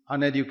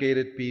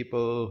uneducated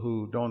people who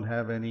don't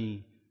have any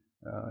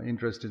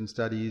interest in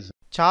studies.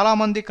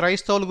 చాలామంది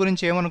క్రైస్తవుల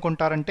గురించి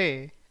ఏమనుకుంటారంటే,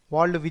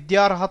 వాళ్ళు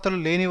విద్యార్హతలు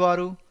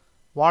లేనివారు,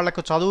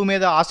 వాళ్లకు చదువు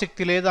మీద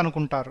ఆసక్తి లేదు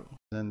అనుకుంటారు.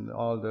 And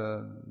all the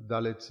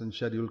Dalits and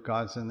scheduled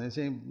castes, and they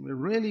say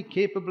really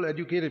capable,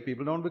 educated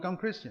people don't become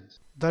Christians.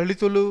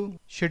 దళితులు,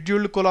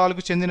 షెడ్యూల్డ్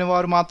కులాలకు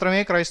చెందినవారు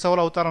మాత్రమే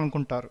క్రైస్తవులు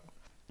అవుతారనుకుంటారు.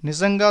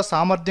 నిజంగా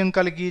సామర్థ్యం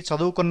కలిగి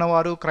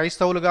చదువుకున్నవారు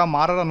క్రైస్తవులుగా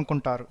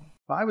మారరనుకుంటారు.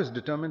 I was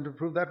determined to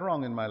prove that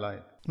wrong in my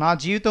life. నా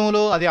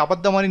జీవితంలో అది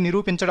అబద్ధమని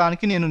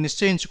నిరూపించడానికి నేను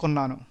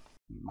నిశ్చయించుకున్నాను.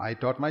 I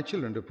taught my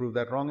children to prove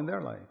that wrong in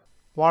their life.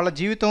 వాళ్ళ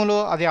జీవితంలో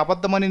అది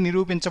అబద్ధమని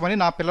నిరూపించమని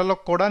నా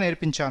పిల్లలకు కూడా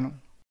నేర్పించాను.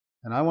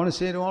 And I want to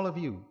say to all of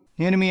you,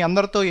 నేను మీ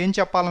అందరితో ఏం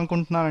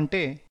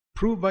చెప్పాలనుకుంటున్నానంటే,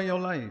 prove by your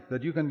life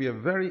that you can be a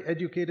very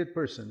educated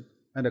person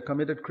and a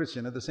committed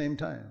Christian at the same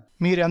time.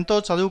 మీరెంతో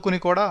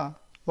చదువుకుని కూడా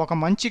ఒక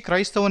మంచి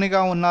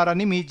క్రైస్తవునిగా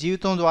ఉన్నారని మీ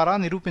జీవితం ద్వారా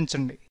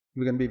నిరూపించండి.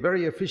 You can be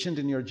very efficient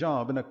in your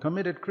job and a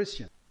committed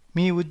Christian.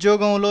 మీ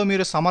ఉద్యోగంలో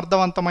మీరు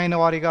సమర్థవంతమైన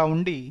వారిగా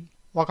ఉండి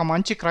ఒక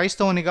మంచి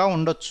క్రైస్తవునిగా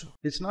ఉండొచ్చు.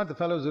 It's not the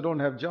fellows who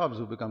don't have jobs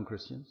who become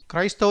Christians.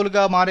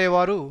 క్రైస్తవులుగా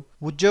మారేవారు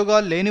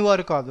ఉద్యోగాలు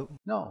లేనివారు కాదు.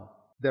 No,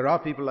 there are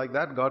people like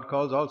that God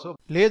calls also.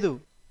 లేదు,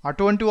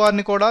 అటువంటి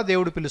వారిని కూడా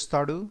దేవుడు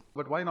పిలుస్తాడు.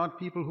 But why not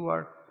people who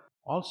are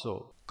also?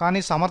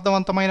 కానీ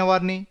సమర్థవంతమైన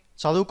వారిని,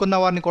 చదువుకున్న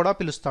వారిని కూడా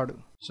పిలుస్తాడు.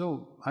 So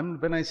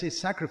when I say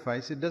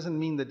sacrifice, it doesn't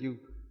mean that you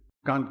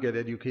can't get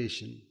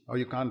education or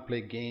you can't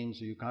play games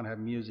or you can't have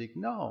music.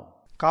 No.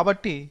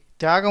 కాబట్టి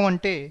త్యాగం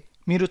అంటే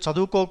మీరు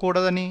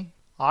చదువుకోకూడదని,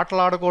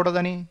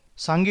 ఆటలాడకూడదని,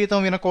 సంగీతం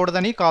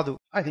వినకూడదని కాదు.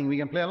 I think we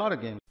can play a lot of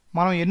games.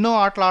 మనం ఎన్నో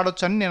ఆటలు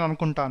ఆడొచ్చని నేను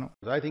అనుకుంటాను.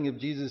 I think if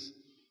Jesus,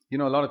 you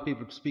know, a lot of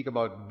people speak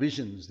about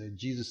visions, that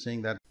Jesus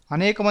saying that.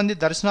 అనేక మంది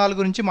దర్శనాల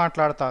గురించి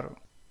మాట్లాడతారు.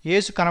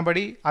 యేసు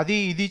కనబడి అది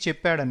ఇది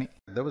చెప్పాడని.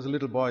 There was a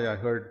little boy I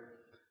heard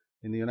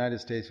in the United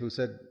States who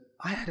said,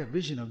 I had a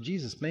vision of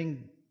Jesus playing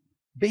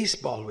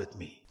baseball with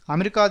me.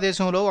 America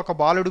దేశంలో ఒక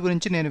బాలుడి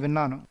గురించి నేను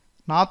విన్నాను.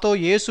 నాతో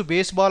యేసు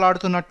బేస్బాల్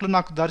ఆడుతున్నట్లు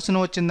నాకు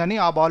దర్శనం వచ్చిందని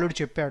ఆ బాలుడు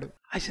చెప్పాడు.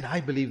 I said, I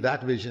believe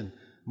that vision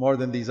more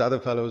than these other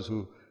fellows who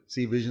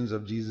see visions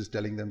of Jesus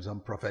telling them some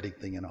prophetic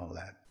thing and all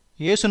that.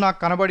 యేసు నాకు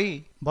కనబడి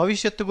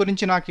భవిష్యత్తు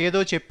గురించి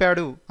నాకేదో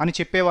చెప్పాడు అని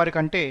చెప్పేవారి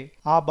కంటే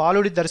ఆ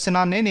బాలుడి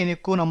దర్శనాన్నే నేను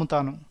ఎక్కువ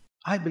నమ్ముతాను.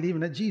 I believe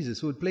in a Jesus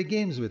who would play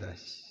games with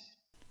us.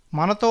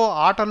 మనతో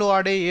ఆటలు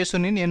ఆడే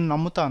యేసుని నేను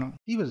నమ్ముతాను.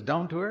 He was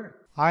down to earth.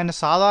 ఆయన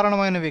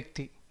సాధారణమైన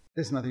వ్యక్తి.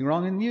 There's nothing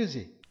wrong in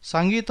music.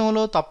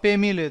 సంగీతంలో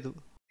తప్పేమీ లేదు.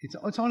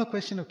 It's all a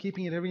question of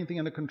keeping everything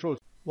under control.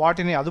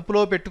 వాటిని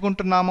అదుపులో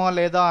పెట్టుకుంటున్నామా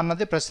లేదా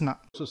అన్నది ప్రశ్న.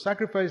 So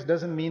sacrifice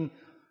doesn't mean,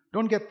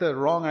 don't get the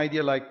wrong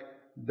idea like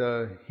the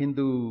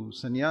Hindu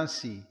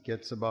sannyasi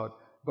gets about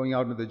going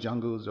out into the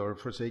jungles or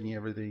forsaking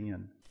everything.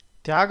 And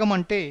త్యాగం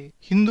అంటే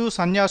హిందూ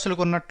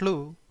సన్యాసులకు ఉన్నట్లు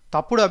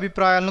తప్పుడు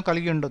అభిప్రాయాలను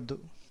కలిగి ఉండొద్దు.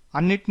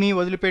 అన్నిటినీ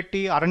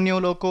వదిలిపెట్టి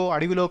అరణ్యంలోకో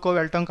అడవిలోకో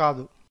వెళ్ళటం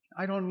కాదు.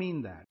 I don't mean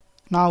that.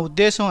 నా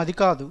ఉద్దేశం అది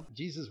కాదు.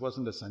 Jesus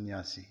wasn't a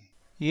sannyasi.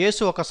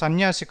 యేసు ఒక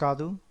సన్యాసి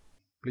కాదు.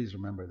 Please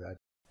remember that.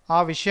 ఆ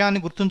విషయాన్ని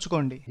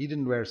గుర్తుంచుకోండి. He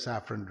didn't wear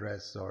saffron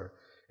dress or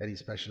any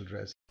special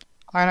dress.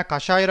 ఆయన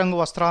కషాయ రంగు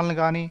వస్త్రాలను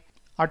గాని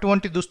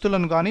అటువంటి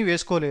దుస్తులను గాని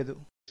వేసుకోలేదు.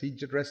 He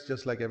dressed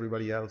just like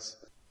everybody else.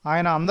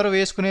 ఆయన అందరూ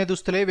వేసుకునే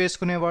దుస్తులే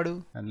వేసుకునేవాడు.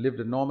 And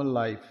lived a normal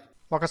life.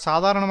 ఒక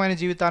సాధారణమైన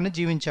జీవితాన్ని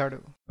జీవించాడు.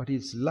 But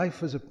his life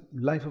was a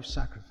life of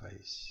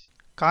sacrifice.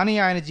 కానీ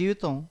ఆయన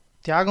జీవితం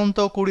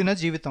త్యాగంతో కూడిన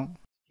జీవితం.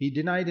 He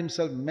denied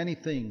himself many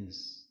things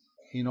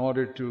in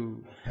order to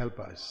help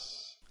us.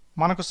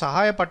 మనకు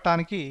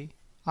సహాయపడటానికి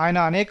ఆయన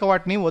అనేక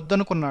వాటిని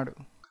వద్దనుకున్నాడు.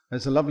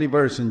 There's a lovely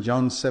verse in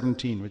John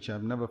 17 which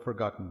I've never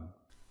forgotten.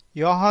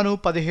 యోహాను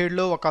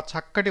 17లో ఒక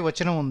చక్కటి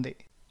వచనం ఉంది.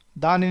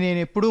 దాన్ని నేను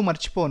ఎప్పుడూ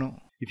మర్చిపోను.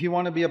 If you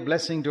want to be a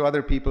blessing to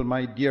other people,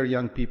 my dear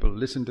young people,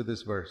 listen to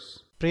this verse.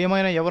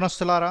 ప్రియమైన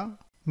యవనస్తులారా,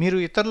 మీరు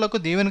ఇతరులకు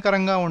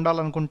దీవెనకరంగా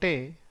ఉండాలనుకుంటే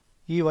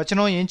ఈ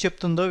వచనం ఏం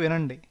చెప్తుందో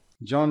వినండి.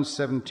 John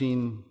 17,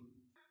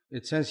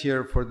 it says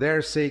here, for their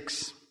sakes,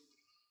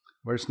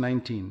 verse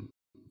 19,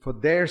 for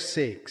their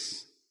sakes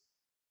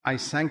I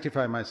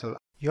sanctify myself.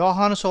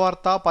 యోహాను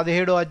సువార్త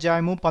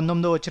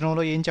 17:19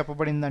 వచనంలో ఏం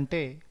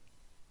చెప్పబడిందంటే,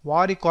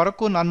 వారి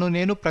కొరకు నన్ను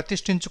నేను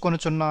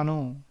ప్రతిష్ఠించుకొనుచున్నాను.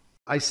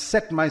 I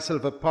set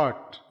myself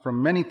apart from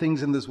many things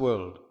in this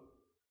world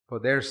for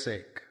their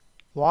sake.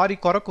 వారి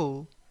కొరకు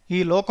ఈ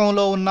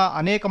లోకంలో ఉన్న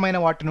అనేకమైన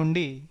వాటి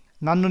నుండి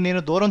నన్ను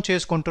నేను దూరం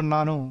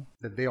చేసుకుంటున్నాను,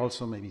 that they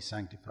also may be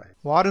sanctified.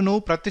 వారును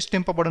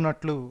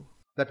ప్రతిష్ఠింపబడినట్లు.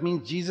 That means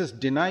Jesus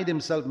denied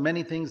himself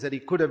many things that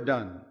he could have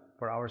done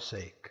for our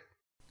sake.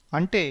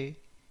 అంటే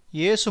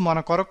యేసు మన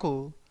కొరకు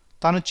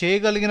తను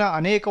చేయగలిగిన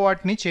అనేక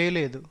వాటిని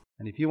చేయలేదు.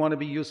 And if you want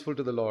to be useful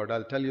to the Lord,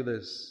 I'll tell you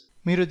this.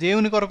 మీరు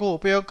దేవుని కొరకు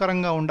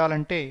ఉపయోగకరంగా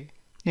ఉండాలంటే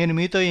నేను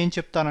మీతో ఏం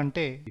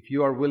చెప్తానంటే, if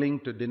you are willing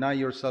to deny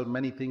yourself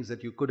many things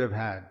that you could have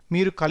had,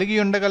 మీరు కలిగి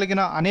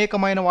ఉండగలిగిన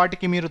అనేకమైన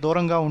వాటికి మీరు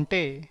దూరంగా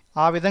ఉంటే,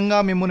 ఆ విధంగా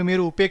మిమ్మల్ని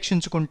మీరు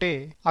ఉపేక్షించుకుంటే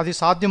అది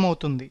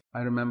సాధ్యమవుతుంది.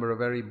 I remember a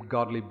very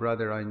godly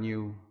brother I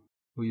knew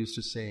who used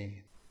to say,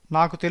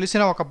 నాకు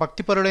తెలిసిన ఒక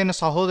భక్తిపరుడైన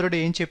సహోదరుడు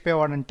ఏం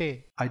చెప్పేవాడంటే,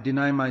 I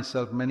deny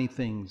myself many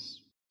things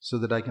so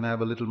that I can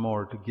have a little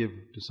more to give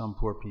to some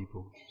poor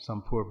people,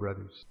 some poor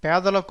brothers.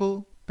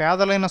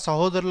 పేదలైన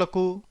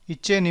సహోదరులకు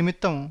ఇచ్చే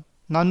నిమిత్తం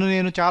నన్ను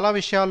నేను చాలా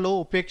విషయాల్లో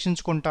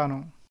ఉపేక్షించుకుంటాను.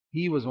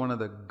 He was one of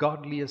the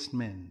godliest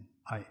men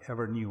I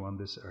ever knew on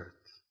this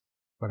earth,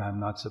 but I'm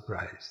not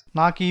surprised.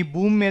 నాకు ఈ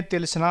భూమి మీద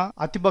తెలిసిన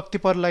అతి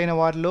భక్తిపరులైన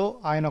వారిలో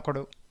ఆయన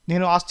ఒకడు.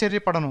 నేను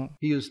ఆశ్చర్యపడను.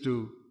 He used to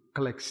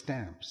collect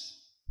stamps,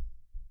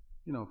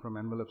 from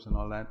envelopes and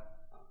all that,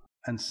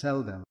 and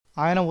sell them.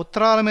 ఆయన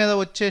ఉత్తరాల మీద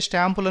వచ్చే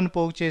స్టాంపులను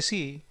పోగు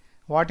చేసి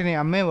వాటిని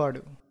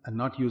అమ్మేవాడు. And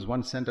not use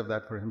 1 cent of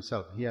that for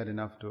himself. He had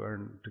enough to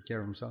earn to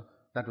care himself.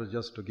 That was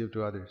just to give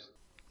to others.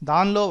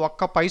 దానిలో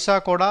ఒక్క పైసా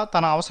కూడా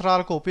తన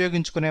అవసరాలకు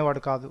ఉపయోగించుకునేవాడు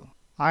కాదు.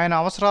 ఆయన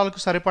అవసరాలకు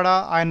సరిపడా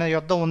ఆయన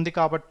యొద్ద ఉంది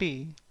కాబట్టి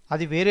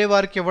అది వేరే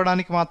వారికి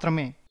ఇవ్వడానికి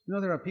మాత్రమే.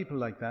 There are people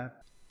like that.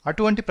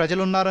 అటువంటి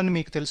ప్రజలున్నారని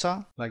మీకు తెలుసా?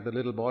 Like the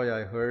little boy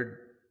I heard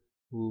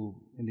who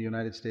in the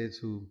United States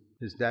who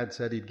his dad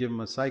said he'd give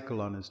him a cycle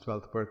on his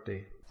 12th birthday.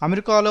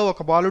 అమెరికాలో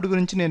ఒక బాలుడి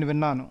గురించి నేను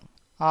విన్నాను.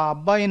 ఆ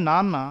అబ్బాయి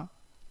నాన్న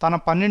తన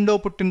 12వ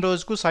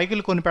పుట్టినరోజుకు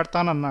సైకిల్ కొని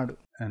పెడతానన్నాడు.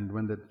 And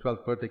when the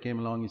 12th birthday came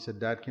along, he said,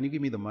 Dad, can you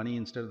give me the money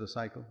instead of the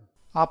cycle?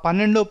 ఆ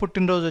 12వ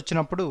పుట్టినరోజు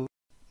వచ్చినప్పుడు,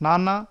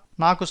 నాన్న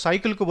నాకు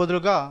సైకిల్కు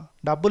బదులుగా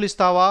డబ్బులు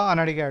ఇస్తావా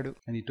అని అడిగాడు.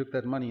 And he took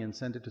that money and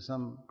sent it to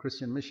some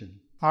Christian mission.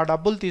 ఆ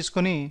డబ్బులు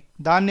తీసుకుని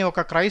దాన్ని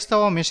ఒక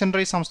క్రైస్తవ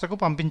మిషనరీ సంస్థకు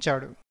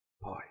పంపించాడు.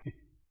 Boy,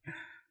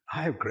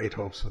 I have great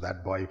hopes for that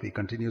boy if he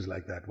continues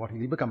like that. What,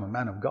 will he become a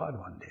man of God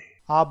one day?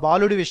 ఆ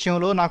బాలుడి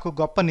విషయంలో నాకు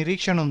గొప్ప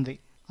నిరీక్షణ ఉంది.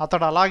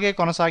 అతడు అలాగే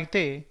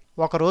కొనసాగితే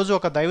ఒకరోజు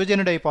ఒక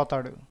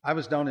దైవజనుడైపోతాడు. I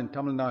was down in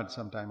Tamil Nadu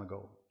some time ago.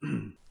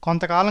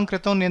 కొంతకాలం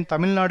క్రితం నేను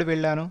తమిళనాడు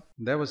వెళ్ళాను.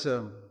 There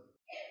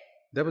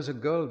was a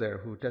girl there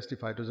who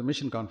testified. It was a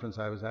mission conference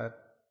I was at.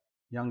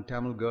 Young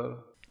Tamil girl.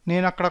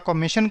 నేను అక్కడ ఒక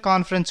మిషన్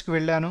కాన్ఫరెన్స్కి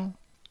వెళ్ళాను.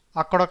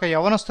 అక్కడ ఒక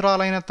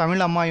యవనస్తురాలైన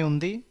తమిళ అమ్మాయి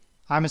ఉంది.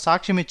 ఆమె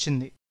సాక్ష్యం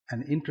ఇచ్చింది.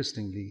 And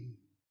interestingly,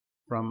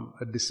 from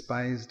a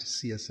despised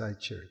CSI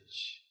church.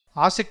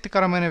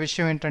 ఆసక్తికరమైన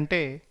విషయం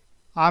ఏంటంటే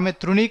ఆమె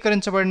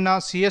తృణీకరించబడిన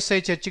సిఎస్ఐ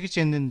చర్చికి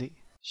చెందింది.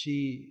 She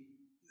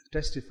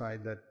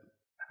testified that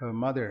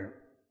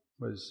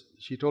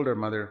she told her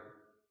mother,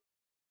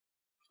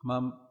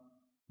 Mom,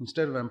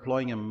 instead of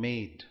employing a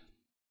maid,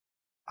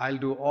 I'll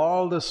do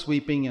all the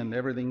sweeping and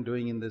everything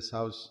doing in this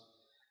house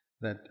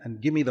and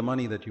give me the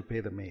money that you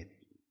pay the maid.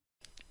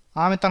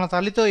 ఆమె తన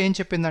తల్లితో ఏం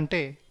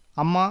చెప్పిందంటే,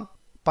 అమ్మా,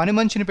 పని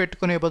మంచిని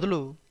పెట్టుకునే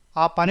బదులు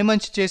ఆ పని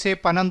మంచి చేసే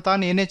పనంతా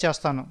నేనే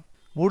చేస్తాను.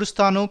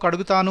 ఊడుస్తాను,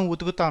 కడుగుతాను,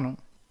 ఉతుకుతాను.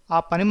 ఆ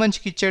పని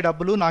మంచికి ఇచ్చే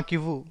డబ్బులు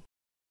నాకివ్వు.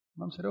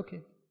 Mom said,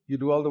 okay, you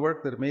do all the work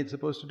that a maid's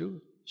supposed to do.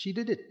 She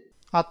did it.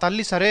 ఆ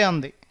తల్లి సరే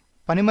అంది.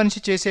 పని మనిషి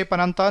చేసే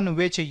పనంతా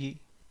నువ్వే చెయ్యి.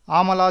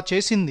 ఆమెలా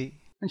చేసింది.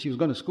 And she was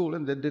going to school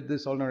and did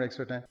this all in her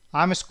extra time.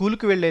 ఆమె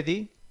స్కూల్కి వెళ్ళేది.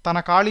 తన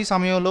ఖాళీ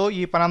సమయంలో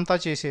ఈ పనంతా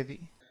చేసేది.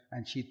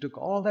 And she took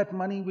all that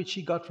money which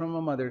she got from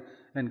her mother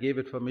and gave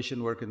it for mission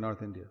work in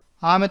North India.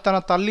 ఆమె తన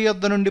తల్లి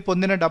యొద్ద నుండి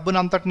పొందిన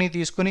డబ్బునంతటినీ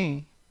తీసుకుని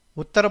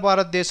ఉత్తర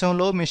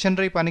భారతదేశంలో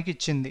మిషనరీ పనికి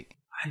ఇచ్చింది.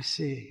 I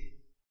say,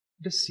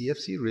 does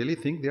CFC really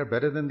think they are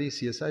better than these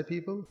CSI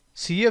people?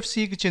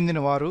 CFCకి చెందిన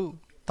వారు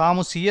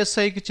తాము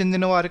CSIకి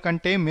చెందిన వారి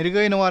కంటే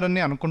మెరుగైన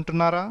వారని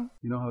అనుకుంటున్నారా?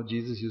 You know how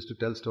Jesus used to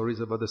tell stories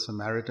about the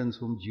Samaritans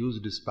whom Jews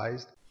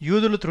despised?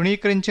 యూదులు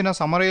తృణీకరించిన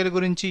సమరయుల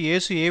గురించి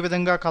యేసు ఏ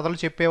విధంగా కథలు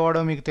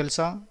చెప్పేవాడో మీకు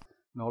తెలుసా?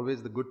 And always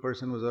the good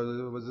person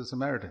was a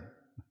Samaritan,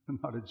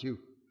 not a Jew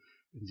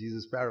in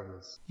Jesus'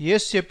 parables.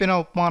 యేసు చెప్పిన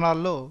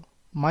ఉపమానాల్లో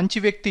మంచి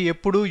వ్యక్తి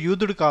ఎప్పుడూ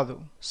యూదుడు కాదు,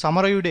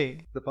 సమరయుడే.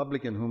 The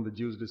publican whom the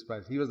Jews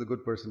despised, he was the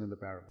good person in the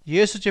parable.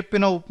 యేసు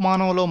చెప్పిన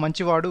ఉపమానంలో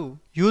మంచివాడు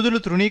యూదులు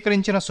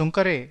తృణీకరించిన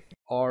సుంకరే.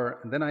 Or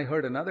then I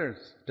heard another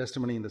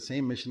testimony in the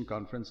same mission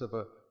conference of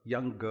a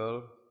young girl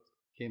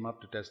came up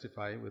to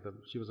testify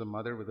she was a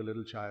mother with a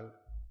little child.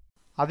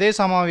 అదే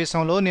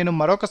సమావేశంలో నేను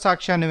మరొక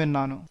సాక్ష్యాన్ని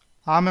విన్నాను.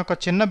 ఆమె ఒక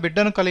చిన్న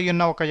బిడ్డను కలిగి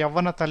ఉన్న ఒక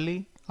యవ్వన తల్లి.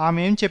 ఆమె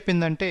ఏం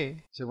చెప్పిందంటే,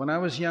 So when I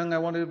was young, I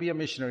wanted to be a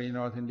missionary in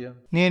North India.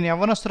 నేను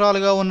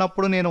యవ్వనస్తురాలుగా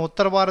ఉన్నప్పుడు నేను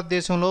ఉత్తర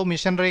భారతదేశంలో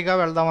మిషనరీగా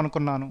వెళ్దాం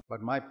అనుకున్నాను.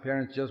 But my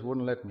parents just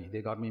wouldn't let me.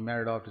 They got me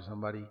married off to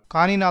somebody.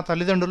 కానీ నా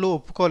తల్లిదండ్రులు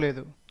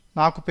ఒప్పుకోలేదు.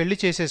 నాకు పెళ్లి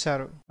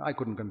చేసేశారు. I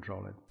couldn't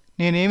control it.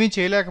 నేనేమీ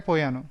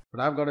చేయలేకపోయాను.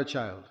 But I've got a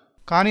child.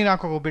 కానీ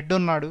నాకు ఒక బిడ్డ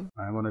ఉన్నాడు.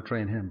 I'm going to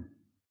train him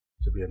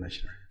to be a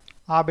missionary.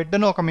 ఆ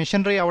బిడ్డను ఒక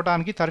మిషనరీ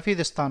అవడానికి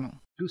తర్ఫీదిస్తాను.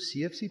 Do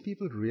CFC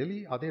people really,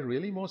 are they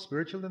really more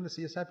spiritual than the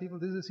CSI people?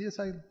 This is a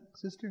CSI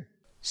sister.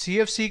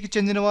 సిఎఫ్సికి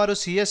చెందినవారు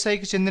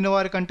సిఎస్ఐకి చెందిన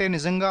వారి కంటే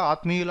నిజంగా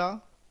ఆత్మీయులా?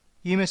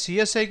 ఈమె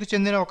సిఎస్ఐకి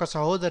చెందిన ఒక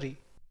సహోదరి.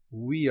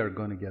 We are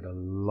going to get a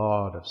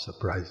lot of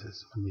surprises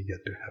when we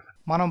get to heaven.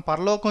 మనం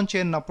పరలోకం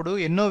చేరినప్పుడు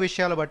ఎన్నో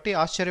విషయాలు బట్టి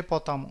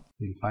ఆశ్చర్యపోతాము.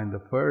 We'll find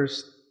the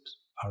first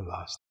or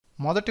last.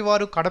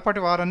 మొదటివారు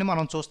కడపటి వారని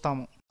మనం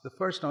చూస్తాము. The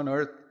first on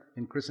earth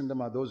in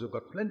Christendom are those who've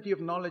got plenty of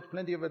knowledge,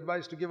 plenty of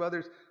advice to give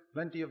others,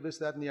 plenty of this,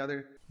 that and the other.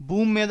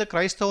 భూమి మీద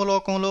క్రైస్తవ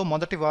లోకంలో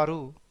మొదటివారు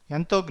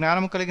ఎంతో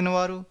జ్ఞానం కలిగిన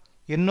వారు,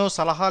 ఎన్నో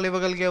సలహాలు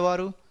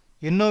ఇవ్వగలిగేవారు,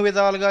 ఎన్నో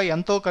విధాలుగా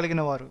ఎంతో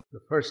కలిగినవారు.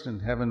 The first in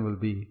heaven will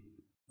be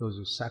those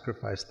who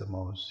sacrifice the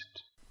most.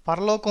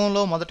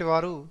 పరలోకంలో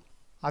మొదటివారు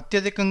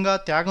అత్యధికంగా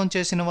త్యాగం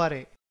చేసిన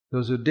వారే.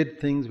 Those who did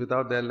things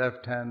without their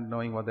left hand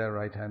knowing what their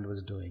right hand was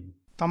doing.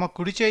 తమ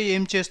కుడి చేయి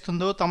ఏం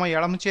చేస్తుందో తమ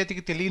ఎడమ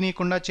చేతికి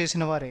తెలియనీయకుండా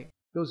చేసిన వారే.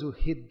 Those who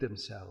hid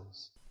themselves.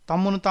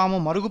 తమ్మును తాము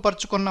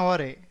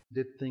మరుగుపరుచుకున్నవారే.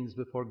 Did things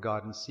before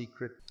God in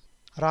secret.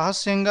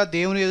 రహస్యంగా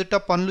దేవుని ఎదుట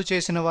పనులు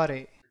చేసిన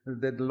వారే.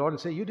 That the Lord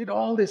will say, you did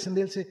all this, and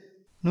they'll say,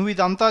 నువ్వు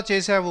ఇదంతా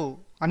చేశావు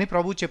అని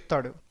ప్రభు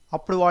చెప్తాడు.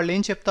 అప్పుడు వాళ్ళు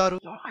ఏం చెప్తారు?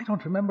 I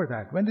don't remember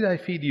that. When did I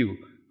feed you?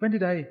 When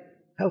did I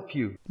help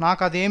you?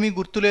 నాకు అదేమీ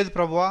గుర్తులేదు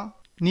ప్రభువా.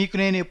 నీకు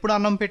నేను ఎప్పుడు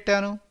అన్నం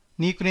పెట్టాను?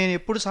 నీకు నేను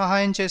ఎప్పుడు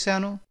సహాయం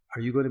చేశాను?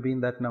 Are you going to be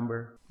in that number?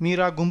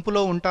 మీరా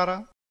గుంపులో ఉంటారా?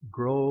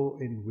 Grow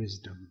in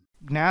wisdom.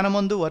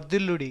 జ్ఞానమందు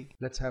వర్ధిల్లుడి.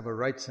 Let's have a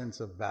right sense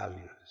of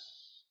values.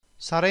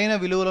 సరైన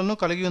విలువలను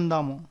కలిగి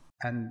ఉందాము.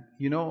 And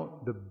you know,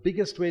 the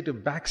biggest way to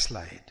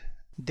backslide.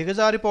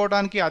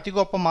 దిగజారిపోవడానికి అతి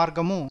గొప్ప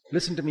మార్గము.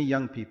 Listen to me,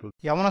 young people.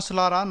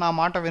 యవనస్తులారా, నా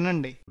మాట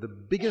వినండి. The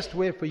biggest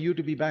way for you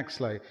to be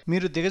backslide.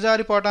 మీరు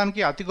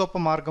దిగజారిపోవడానికి అతి గొప్ప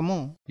మార్గము.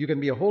 You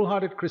can be a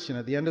wholehearted Christian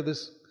at the end of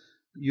this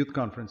youth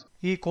conference.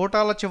 ఈ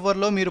కోటాల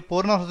చివర్లో మీరు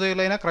పూర్ణ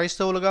హృదయులైన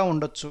క్రైస్తవులుగా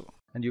ఉండొచ్చు.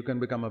 And you can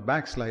become a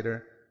backslider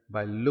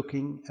by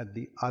looking at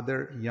the other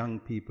young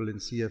people in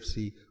CFC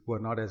who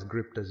are not as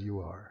gripped as you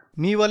are.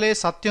 మీ వలే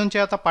సత్యం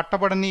చేత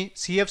పట్టబడని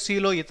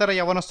సిఎఫ్సిలో ఇతర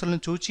యవనస్తులను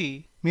చూచి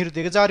మీరు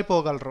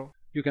దిగజారిపోగలరు.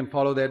 You can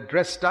follow their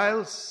dress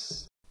styles.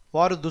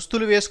 వారు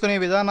దుస్తులు వేసుకునే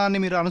విధానాన్ని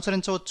మీరు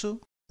అనుసరించవచ్చు.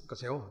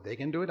 Because oh, they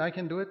can do it, I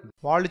can do it.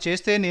 వాళ్ళు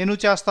చేస్తే నేను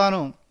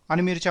చేస్తాను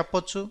అని మీరు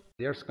చెప్పొచ్చు.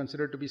 They are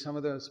considered to be some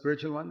of the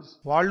spiritual ones.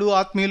 వాళ్ళు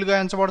ఆత్మీయులుగా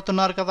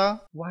ఎంచబడుతున్నారు కదా.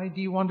 Why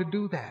do you want to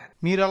do that?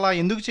 మీరు అలా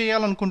ఎందుకు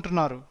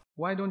చేయాలనుకుంటున్నారు?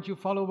 Why don't you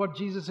follow what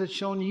Jesus has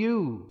shown you?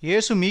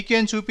 యేసు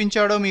మీకేం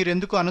చూపించాడో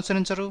మీరెందుకు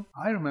అనుసరించరు?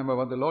 I remember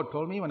what the Lord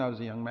told me when I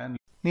was a young man.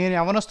 నేను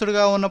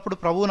యవనస్తుడిగా ఉన్నప్పుడు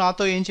ప్రభువు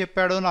నాతో ఏం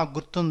చెప్పాడో నాకు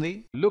గుర్తుంది.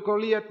 Look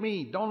only at me.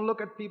 Don't look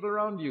at people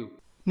around you.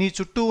 నీ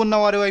చుట్టూ ఉన్న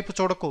వారి వైపు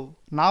చూడకు,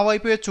 నా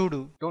వైపే చూడు.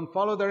 Don't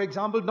follow their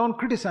example. Don't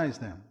criticize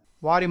them.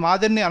 వారి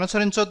మాదిరిని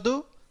అనుసరించొద్దు,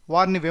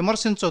 వారిని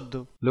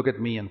విమర్శించొద్దు. Look at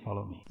me and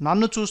follow me.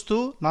 నన్ను చూస్తూ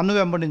నన్ను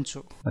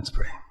వెంబడించు. Let's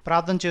pray.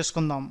 ప్రార్థన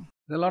చేసుకుందాం.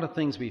 There are a lot of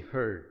things we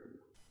heard.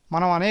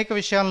 మనం అనేక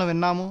విషయాలను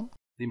విన్నాము.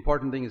 The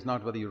important thing is not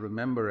whether you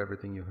remember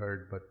everything you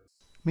heard, but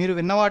మీరు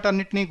విన్న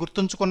వాటన్నిటినీ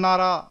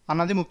గుర్తుంచుకున్నారా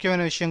అన్నది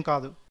ముఖ్యమైన విషయం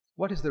కాదు.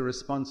 what is the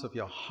response of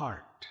your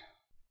heart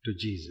to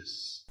Jesus?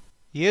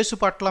 యేసు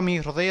పట్ల మీ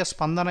హృదయ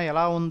స్పందన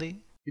ఎలా ఉంది?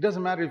 It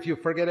doesn't matter if you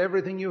forget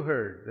everything you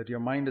heard, that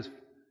your mind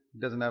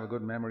doesn't have a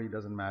good memory,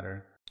 doesn't matter.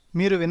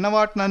 మీరు విన్న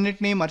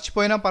వాటినన్నిటినీ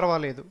మర్చిపోయినా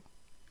పర్వాలేదు,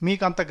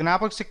 మీకంత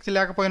జ్ఞాపక శక్తి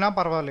లేకపోయినా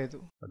పర్వాలేదు.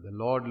 But the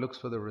Lord looks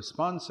for the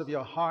response of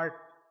your heart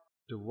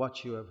to what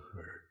you have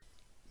heard.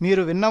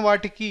 మీరు విన్న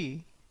వాటికి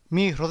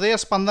మీ హృదయ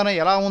స్పందన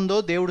ఎలా ఉందో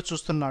దేవుడు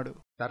చూస్తున్నాడు.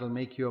 That'll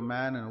make you a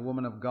man and a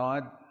woman of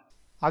God.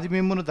 అది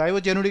మిమ్మును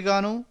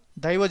దైవజనుడిగాను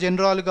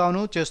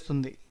దైవజనురాలుగాను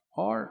చేస్తుంది.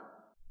 Or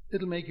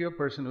it'll make you a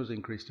person who's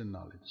increased in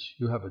knowledge.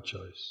 You have a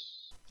choice.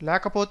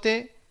 లేకపోతే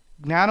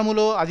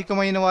జ్ఞానములో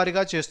అధికమైన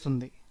వారిగా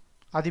చేస్తుంది.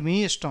 అది మీ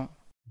ఇష్టం.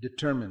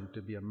 Determined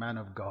to be a man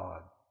of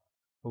God,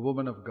 a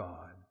woman of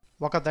God.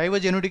 ఒక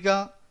దైవజనుడిగా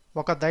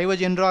ఒక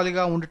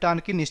దైవజనురాలిగా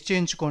ఉండటానికి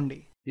నిశ్చయించుకోండి.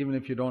 Even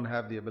if you don't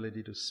have the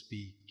ability to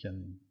speak and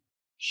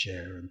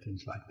share and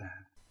things like that.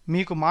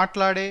 మీకు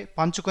మాట్లాడే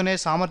పంచుకునే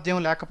సామర్థ్యం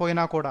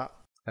లేకపోయినా కూడా.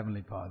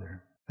 Heavenly Father,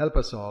 help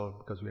us all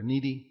because we are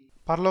needy.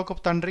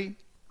 పరలోకపు తండ్రి,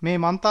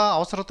 మేమంతా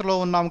అవసరతలో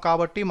ఉన్నాం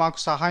కాబట్టి మాకు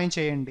సహాయం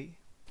చేయండి.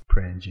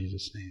 Pray in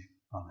Jesus' name.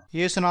 Amen.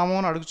 యేసు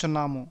నామమున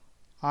అడుగుచున్నాము.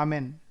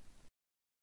 ఆమెన్.